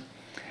guidamolla.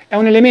 È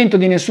un elemento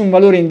di nessun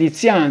valore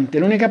indiziante,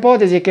 l'unica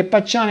ipotesi è che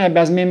Pacciani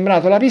abbia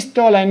smembrato la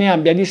pistola e ne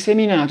abbia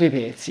disseminato i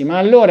pezzi, ma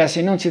allora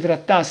se non si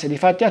trattasse di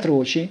fatti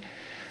atroci,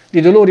 di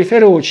dolori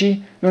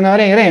feroci, non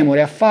avrei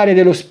remore a fare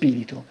dello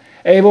spirito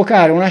e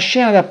evocare una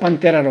scena da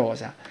Pantera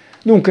Rosa.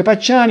 Dunque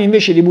Pacciani,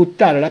 invece di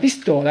buttare la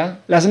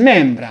pistola, la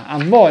smembra,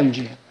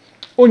 avvolge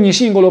ogni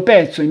singolo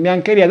pezzo in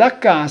biancheria da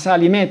casa,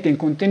 li mette in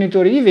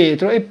contenitori di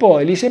vetro e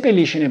poi li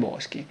seppellisce nei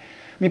boschi.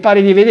 Mi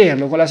pare di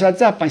vederlo con la sua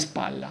zappa in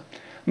spalla.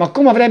 Ma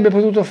come avrebbe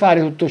potuto fare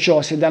tutto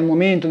ciò se dal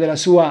momento della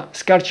sua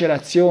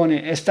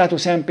scarcerazione è stato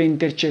sempre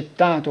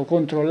intercettato,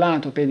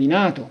 controllato,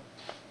 pedinato?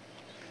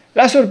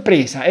 La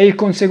sorpresa e il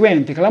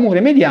conseguente clamore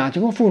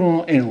mediatico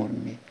furono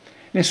enormi.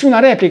 Nessuna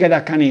replica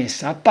da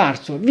Canessa,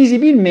 apparso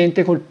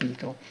visibilmente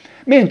colpito,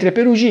 mentre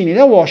Perugini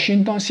da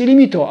Washington si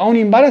limitò a un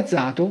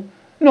imbarazzato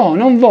 «No,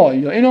 non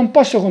voglio e non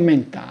posso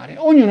commentare,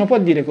 ognuno può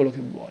dire quello che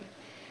vuole».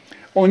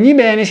 Ogni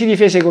bene si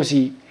difese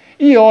così.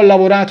 Io ho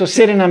lavorato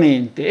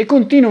serenamente e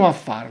continuo a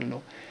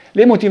farlo.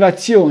 Le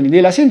motivazioni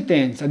della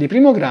sentenza di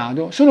primo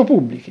grado sono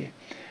pubbliche.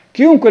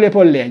 Chiunque le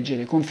può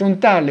leggere,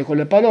 confrontarle con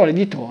le parole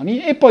di Tony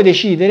e poi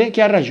decidere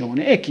chi ha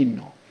ragione e chi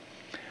no.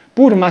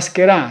 Pur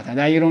mascherata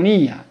da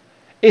ironia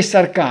e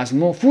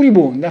sarcasmo,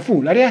 furibonda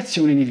fu la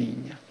reazione di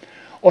Vigna.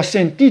 Ho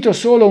sentito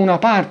solo una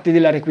parte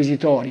della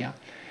requisitoria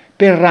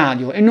per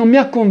radio e non mi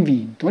ha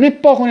convinto, né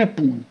poco né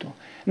punto,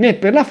 né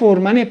per la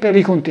forma né per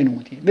i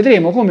contenuti.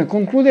 Vedremo come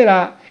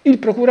concluderà il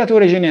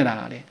procuratore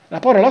generale. La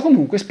parola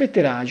comunque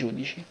spetterà ai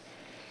giudici.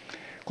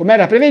 Come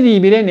era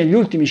prevedibile, negli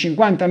ultimi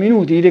 50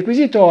 minuti di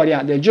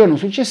requisitoria del giorno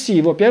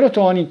successivo, Piero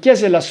Tony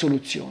chiese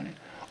l'assoluzione,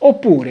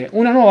 oppure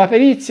una nuova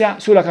perizia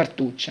sulla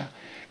cartuccia,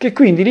 che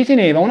quindi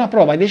riteneva una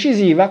prova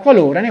decisiva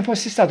qualora ne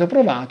fosse stato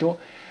provato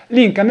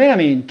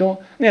l'incameramento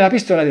nella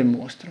pistola del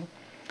mostro.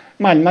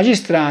 Ma il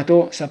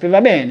magistrato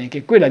sapeva bene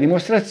che quella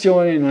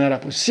dimostrazione non era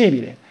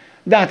possibile,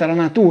 data la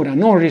natura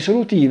non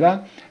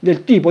risolutiva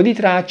del tipo di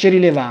tracce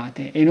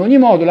rilevate e in ogni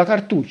modo la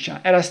cartuccia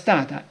era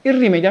stata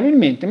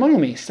irrimediabilmente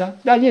manomessa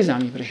dagli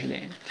esami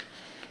precedenti.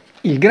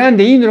 Il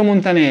grande Indro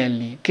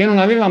Montanelli, che non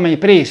aveva mai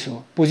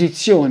preso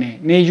posizione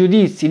nei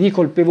giudizi di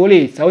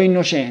colpevolezza o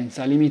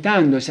innocenza,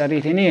 limitandosi a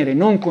ritenere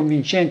non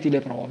convincenti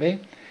le prove,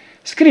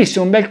 scrisse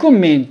un bel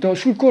commento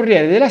sul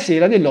Corriere della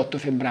Sera dell'8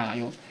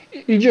 febbraio,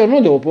 il giorno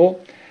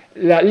dopo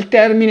il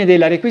termine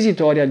della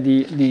requisitoria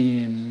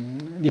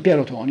di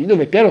Piero Tony,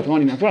 dove Piero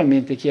Tony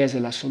naturalmente chiese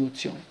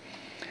l'assoluzione.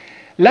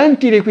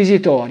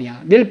 L'antirequisitoria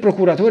del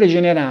procuratore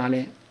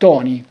generale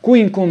Tony,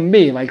 cui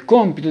incombeva il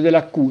compito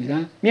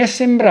dell'accusa, mi è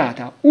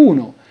sembrata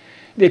uno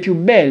dei più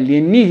belli e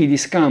nitidi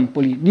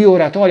scampoli di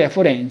oratoria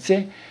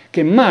forense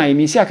che mai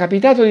mi sia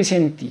capitato di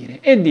sentire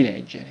e di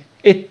leggere.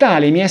 E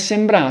tale mi è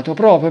sembrato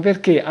proprio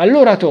perché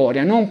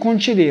all'oratoria non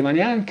concedeva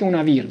neanche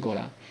una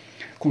virgola.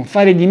 Con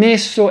fare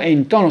dimesso e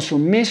in tono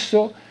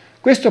sommesso,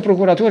 questo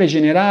procuratore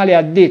generale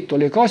ha detto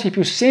le cose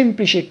più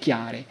semplici e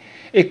chiare,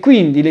 e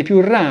quindi le più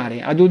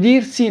rare ad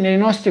udirsi nelle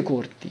nostre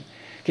corti,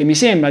 che mi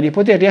sembra di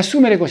poter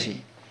riassumere così.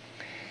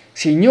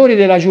 Signori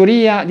della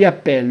giuria di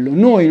appello,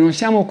 noi non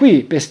siamo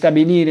qui per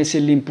stabilire se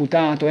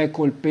l'imputato è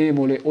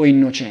colpevole o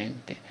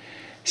innocente.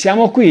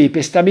 Siamo qui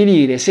per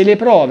stabilire se le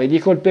prove di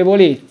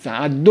colpevolezza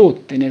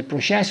addotte nel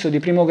processo di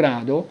primo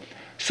grado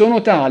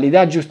sono tali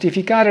da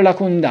giustificare la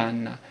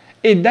condanna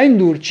e da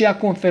indurci a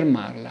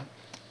confermarla.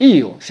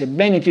 Io,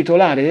 sebbene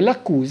titolare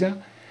dell'accusa,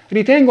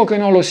 ritengo che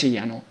non lo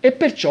siano e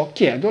perciò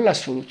chiedo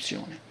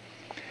l'assoluzione.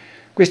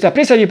 Questa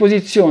presa di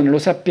posizione, lo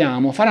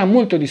sappiamo, farà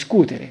molto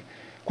discutere.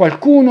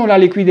 Qualcuno la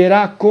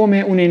liquiderà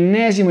come un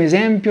ennesimo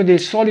esempio del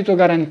solito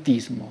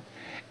garantismo.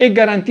 E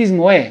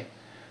garantismo è,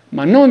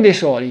 ma non dei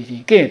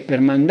soliti che,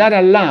 per mandare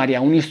all'aria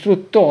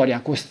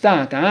un'istruttoria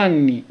costata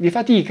anni di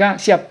fatica,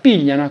 si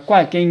appigliano a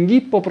qualche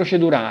inghippo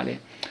procedurale,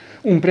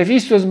 un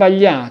prefisso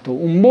sbagliato,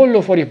 un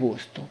bollo fuori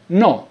posto.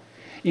 No,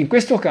 in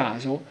questo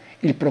caso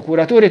il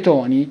procuratore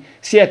Tony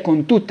si è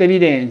con tutta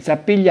evidenza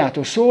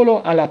appigliato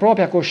solo alla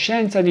propria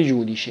coscienza di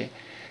giudice,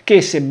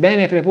 che,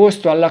 sebbene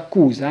preposto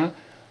all'accusa,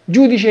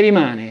 giudice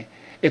rimane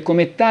e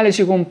come tale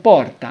si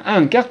comporta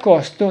anche a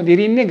costo di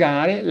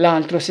rinnegare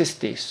l'altro se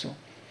stesso,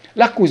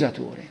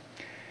 l'accusatore.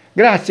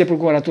 Grazie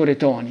procuratore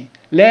Tony,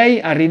 lei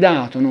ha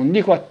ridato, non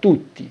dico a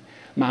tutti,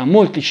 ma a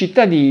molti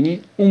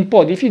cittadini un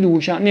po' di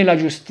fiducia nella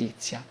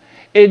giustizia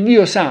e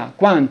Dio sa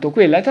quanto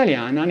quella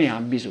italiana ne ha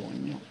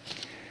bisogno.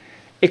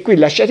 E qui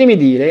lasciatemi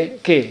dire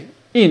che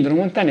Indro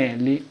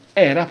Montanelli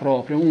era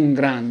proprio un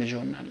grande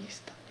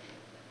giornalista.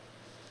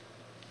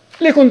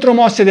 Le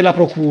contromosse della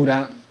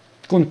procura,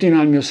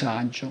 continua il mio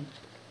saggio.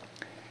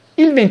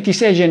 Il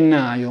 26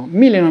 gennaio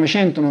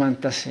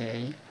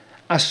 1996,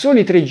 a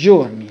soli 3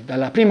 giorni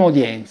dalla prima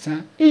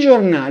udienza, i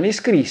giornali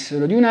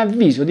scrissero di un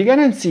avviso di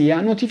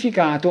garanzia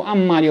notificato a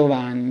Mario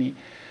Vanni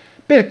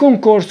per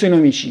concorso in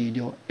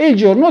omicidio e il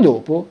giorno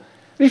dopo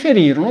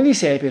riferirono di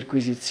 6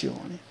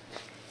 perquisizioni.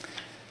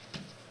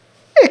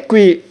 E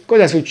qui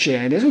cosa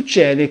succede?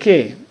 Succede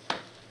che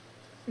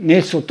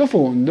nel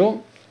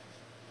sottofondo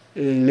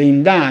le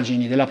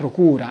indagini della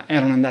procura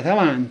erano andate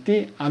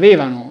avanti,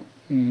 avevano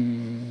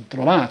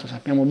trovato,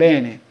 sappiamo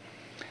bene,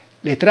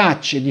 le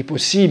tracce di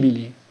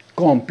possibili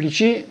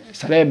complici,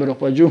 sarebbero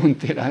poi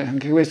giunti,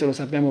 anche questo lo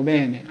sappiamo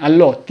bene, a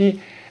lotti.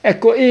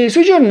 Ecco, e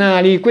sui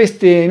giornali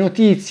queste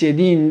notizie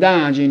di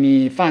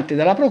indagini fatte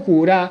dalla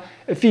procura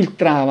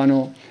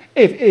filtravano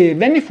e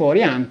venne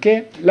fuori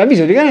anche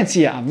l'avviso di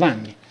garanzia a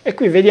Vanni. E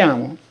qui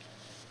vediamo,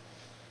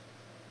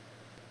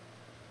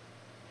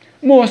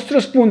 Mostro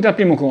spunta al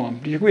primo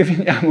complice, qui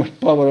vediamo il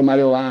povero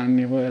Mario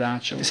Vanni,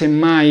 poveraccio.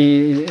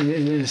 Semmai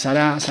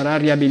sarà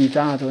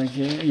riabilitato,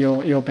 perché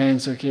io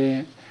penso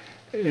che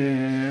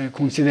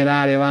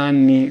considerare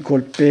Vanni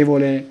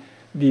colpevole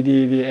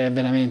è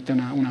veramente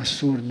un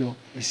assurdo.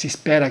 Si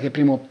spera che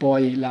prima o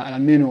poi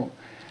almeno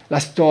la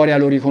storia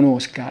lo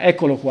riconosca.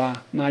 Eccolo qua,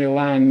 Mario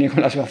Vanni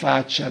con la sua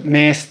faccia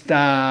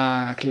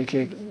mesta,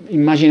 che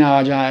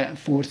immaginava già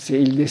forse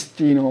il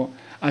destino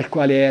al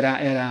quale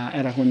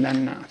era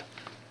condannato.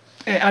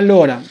 E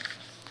allora,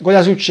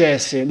 cosa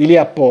successe di lì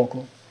a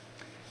poco?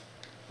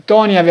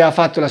 Tony aveva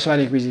fatto la sua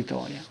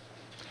requisitoria.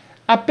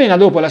 Appena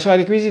dopo la sua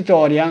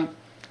requisitoria,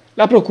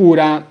 la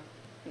procura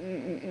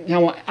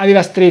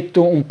aveva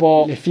stretto un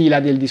po' le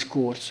fila del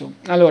discorso.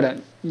 Allora,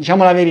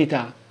 diciamo la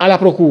verità, alla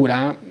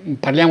procura,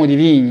 parliamo di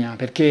Vigna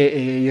perché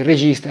il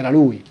regista era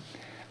lui,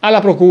 alla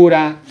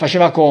procura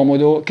faceva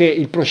comodo che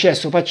il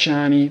processo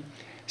Pacciani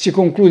si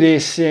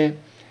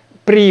concludesse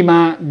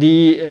prima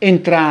di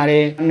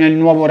entrare nel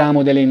nuovo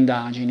ramo delle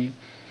indagini,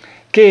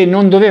 che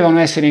non dovevano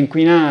essere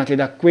inquinate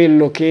da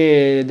quello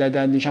che,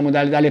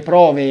 dalle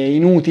prove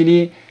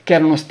inutili che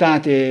erano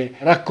state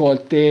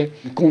raccolte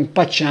con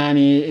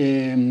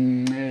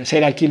Pacciani,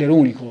 serial killer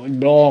unico, il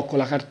blocco,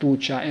 la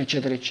cartuccia,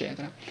 eccetera,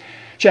 eccetera.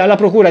 Cioè alla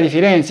procura di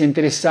Firenze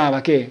interessava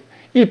che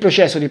il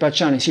processo di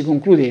Pacciani si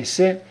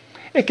concludesse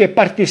e che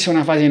partisse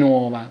una fase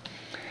nuova.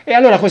 E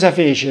allora cosa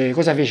fece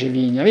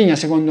Vigna? Vigna,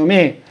 secondo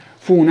me,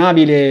 fu un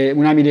abile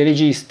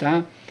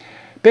regista,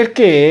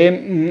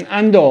 perché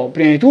andò,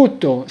 prima di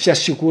tutto, si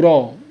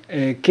assicurò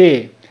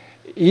che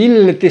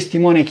il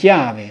testimone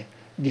chiave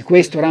di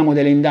questo ramo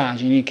delle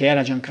indagini, che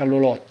era Giancarlo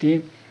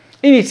Lotti,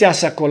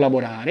 iniziasse a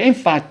collaborare. E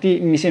infatti,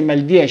 mi sembra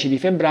il 10 di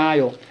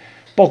febbraio,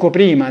 poco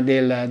prima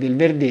del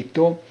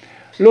verdetto,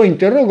 lo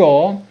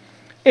interrogò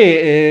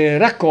e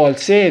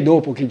raccolse,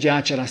 dopo che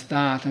già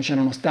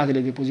c'erano state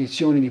le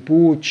deposizioni di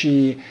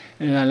Pucci,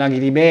 la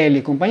Ghiribelli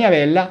e compagnia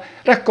bella,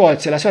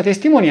 raccolse la sua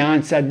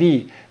testimonianza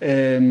di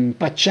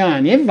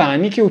Pacciani e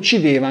Vanni che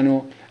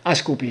uccidevano a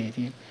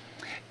scopeti.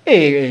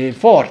 E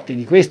forte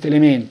di questo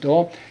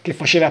elemento, che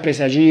faceva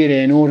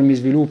presagire enormi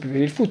sviluppi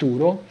per il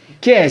futuro,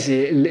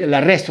 chiese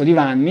l'arresto di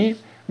Vanni.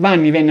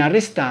 Vanni venne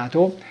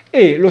arrestato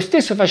e lo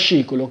stesso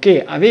fascicolo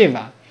che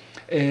aveva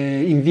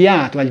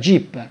inviato al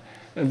GIP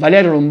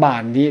Valerio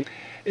Lombardi,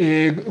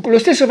 lo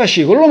stesso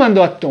fascicolo lo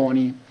mandò a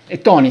Tony,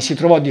 e Tony si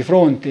trovò di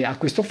fronte a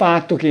questo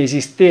fatto che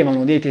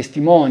esistevano dei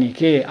testimoni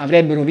che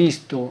avrebbero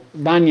visto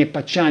Vanni e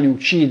Pacciani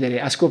uccidere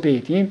a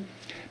scopeti,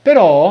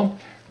 però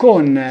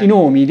con i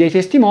nomi dei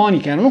testimoni,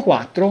 che erano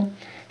 4,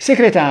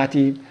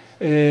 secretati,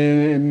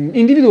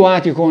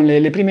 individuati con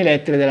le prime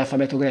lettere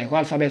dell'alfabeto greco,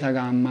 alfa, beta,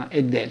 gamma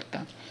e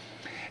delta.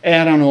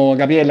 Erano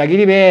Gabriella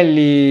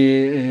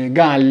Ghiribelli,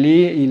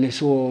 Galli, il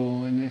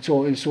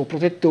suo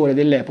protettore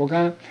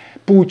dell'epoca,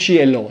 Pucci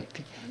e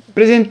Lotti.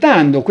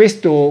 Presentando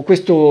questo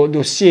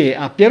dossier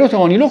a Piero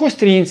Tony, lo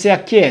costrinse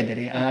a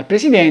chiedere al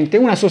presidente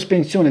una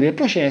sospensione del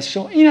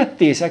processo in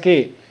attesa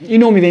che i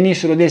nomi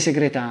venissero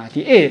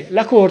desecretati e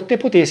la Corte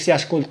potesse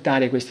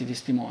ascoltare questi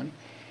testimoni.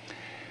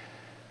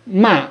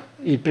 Ma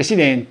il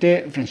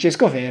presidente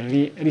Francesco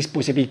Ferri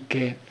rispose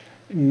picche.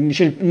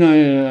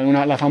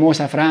 La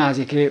famosa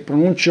frase che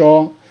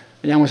pronunciò,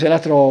 vediamo se la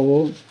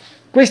trovo: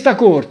 questa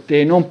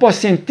corte non può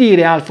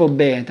sentire alfa o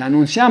beta,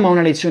 non siamo a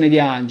una lezione di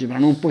algebra,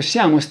 non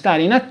possiamo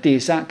stare in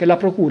attesa che la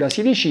procura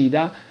si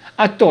decida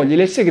a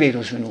togliere il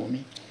segreto sui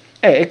nomi.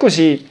 E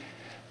così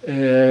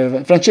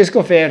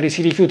Francesco Ferri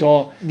si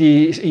rifiutò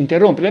di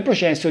interrompere il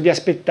processo, di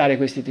aspettare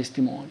questi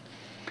testimoni.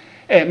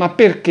 Ma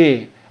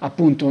perché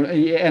appunto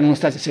erano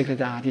stati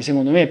segretati?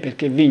 Secondo me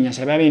perché Vigna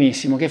sapeva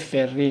benissimo che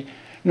Ferri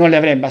non li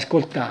avrebbe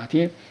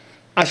ascoltati.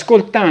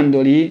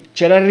 Ascoltandoli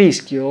c'era il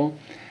rischio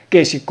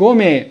che,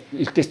 siccome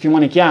il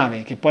testimone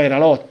chiave, che poi era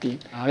Lotti,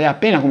 aveva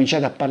appena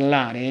cominciato a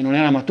parlare, non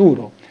era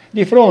maturo,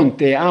 di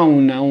fronte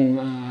in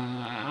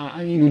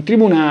un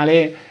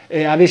tribunale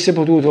avesse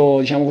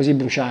potuto, diciamo così,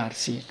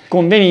 bruciarsi.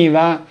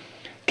 Conveniva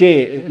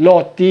che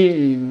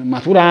Lotti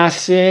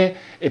maturasse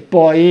e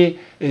poi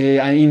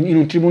in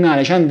un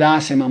tribunale ci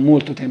andasse, ma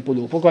molto tempo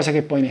dopo, cosa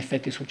che poi in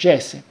effetti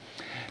successe.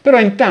 Però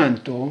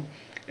intanto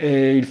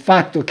il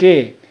fatto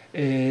che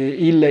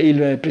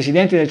il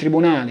presidente del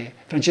tribunale,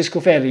 Francesco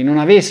Ferri, non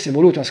avesse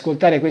voluto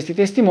ascoltare questi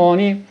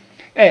testimoni,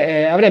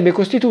 avrebbe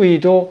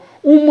costituito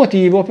un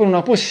motivo per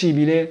un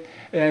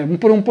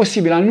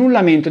possibile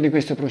annullamento di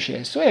questo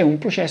processo. È un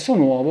processo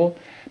nuovo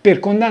per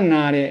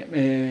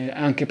condannare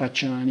anche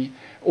Pacciani,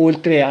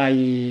 oltre a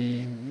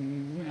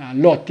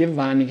Lotti e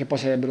Vanni che poi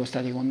sarebbero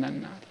stati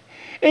condannati.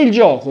 E il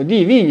gioco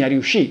di Vigna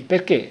riuscì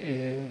perché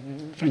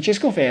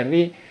Francesco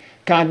Ferri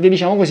cadde,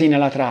 diciamo così,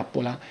 nella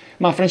trappola,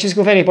 ma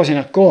Francesco Ferri poi se ne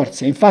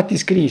accorse, infatti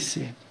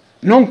scrisse: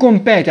 non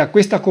compete a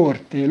questa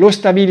Corte lo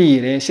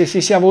stabilire se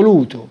si sia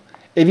voluto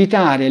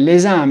evitare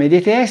l'esame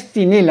dei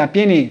testi nella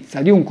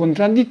pienezza di un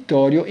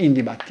contraddittorio in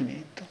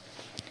dibattimento.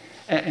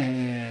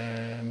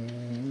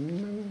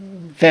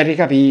 Ferri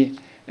capì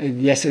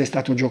di essere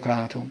stato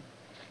giocato.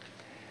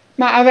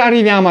 Ma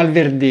arriviamo al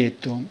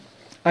verdetto.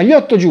 Agli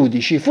 8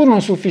 giudici furono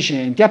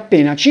sufficienti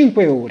appena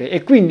 5 ore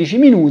e 15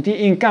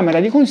 minuti in Camera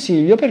di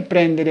Consiglio per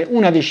prendere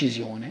una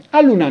decisione,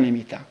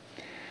 all'unanimità.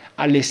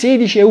 Alle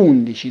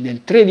 16:11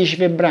 del 13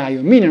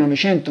 febbraio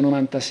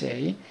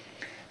 1996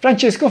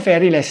 Francesco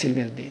Ferri lesse il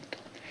verdetto.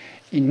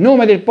 In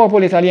nome del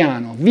popolo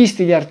italiano,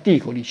 visti gli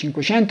articoli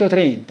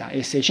 530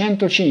 e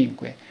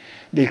 605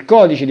 del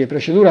Codice di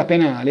procedura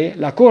penale,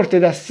 la Corte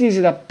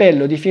d'Assise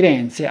d'Appello di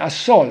Firenze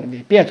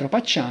assolve Pietro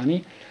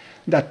Pacciani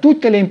da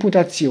tutte le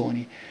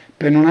imputazioni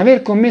per non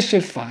aver commesso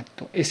il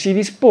fatto e si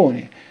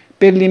dispone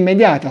per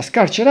l'immediata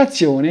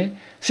scarcerazione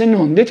se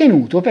non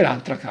detenuto per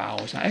altra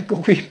causa. Ecco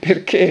qui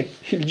perché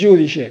il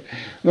giudice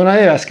non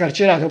aveva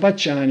scarcerato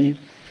Pacciani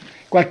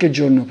qualche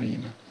giorno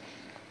prima.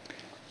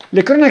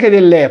 Le cronache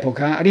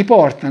dell'epoca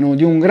riportano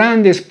di un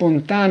grande e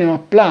spontaneo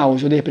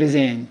applauso dei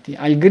presenti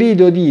al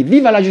grido di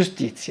 «Viva la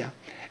giustizia!».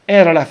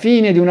 Era la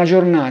fine di una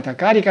giornata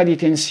carica di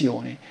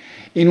tensione,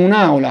 in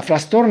un'aula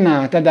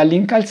frastornata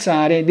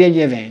dall'incalzare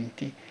degli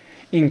eventi.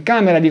 In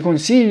Camera di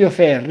Consiglio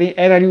Ferri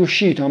era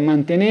riuscito a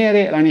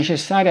mantenere la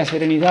necessaria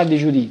serenità di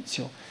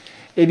giudizio,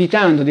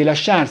 evitando di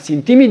lasciarsi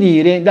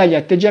intimidire dagli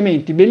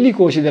atteggiamenti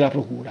bellicosi della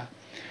procura.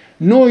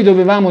 Noi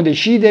dovevamo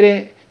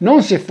decidere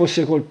non se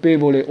fosse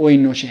colpevole o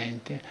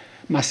innocente,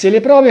 ma se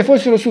le prove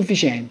fossero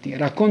sufficienti,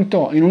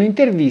 raccontò in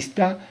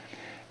un'intervista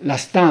La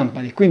Stampa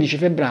del 15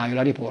 febbraio,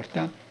 la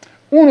riporta,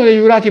 uno dei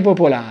giurati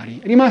popolari,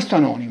 rimasto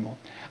anonimo,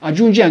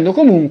 aggiungendo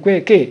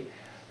comunque che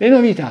le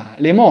novità,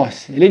 le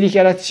mosse, le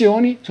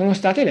dichiarazioni sono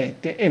state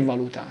lette e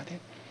valutate.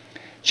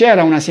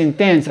 C'era una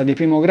sentenza di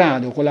primo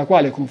grado con la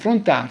quale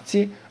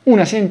confrontarsi,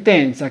 una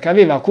sentenza che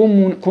aveva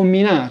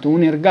comminato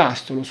un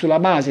ergastolo sulla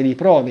base di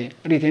prove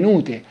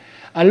ritenute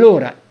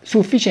allora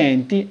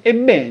sufficienti,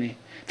 ebbene,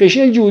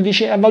 fece il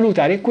giudice a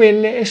valutare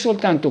quelle e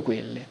soltanto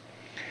quelle.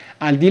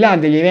 Al di là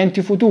degli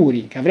eventi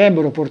futuri che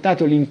avrebbero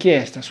portato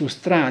l'inchiesta su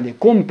strade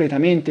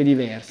completamente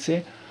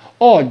diverse,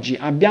 oggi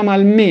abbiamo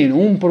almeno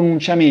un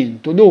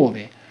pronunciamento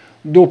dove,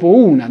 dopo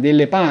una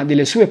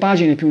delle sue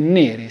pagine più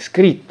nere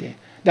scritte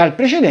dal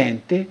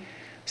precedente,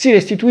 si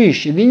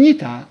restituisce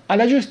dignità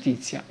alla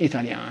giustizia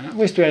italiana.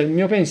 Questo è il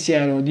mio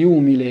pensiero di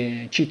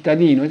umile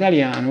cittadino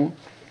italiano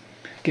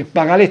che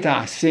paga le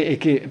tasse e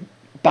che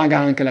paga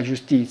anche la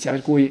giustizia,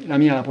 per cui la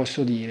mia la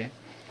posso dire.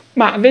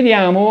 Ma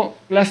vediamo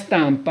La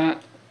Stampa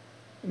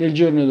del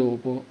giorno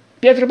dopo.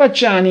 Pietro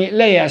Pacciani,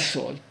 lei è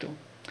assolto.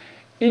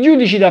 I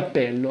giudici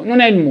d'appello, non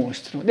è il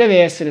mostro,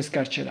 deve essere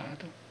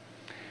scarcerato.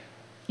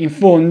 In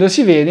fondo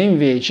si vede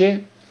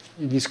invece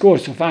il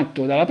discorso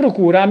fatto dalla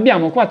procura,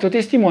 abbiamo 4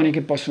 testimoni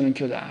che possono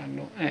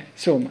inchiodarlo.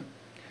 Insomma,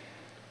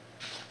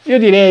 io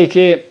direi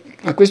che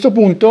a questo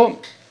punto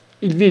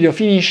il video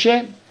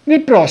finisce.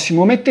 Nel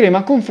prossimo metteremo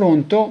a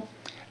confronto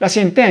la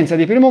sentenza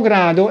di primo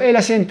grado e la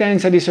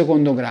sentenza di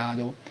secondo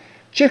grado,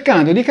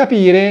 cercando di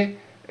capire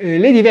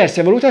le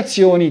diverse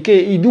valutazioni che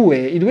i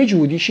due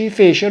giudici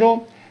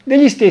fecero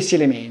degli stessi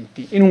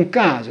elementi. In un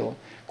caso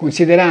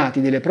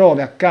considerati delle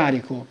prove a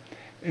carico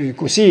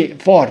così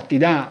forti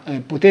da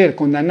poter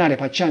condannare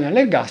Pacciani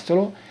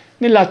all'ergastolo,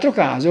 nell'altro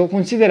caso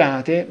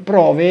considerate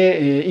prove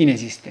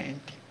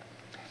inesistenti.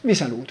 Vi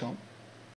saluto.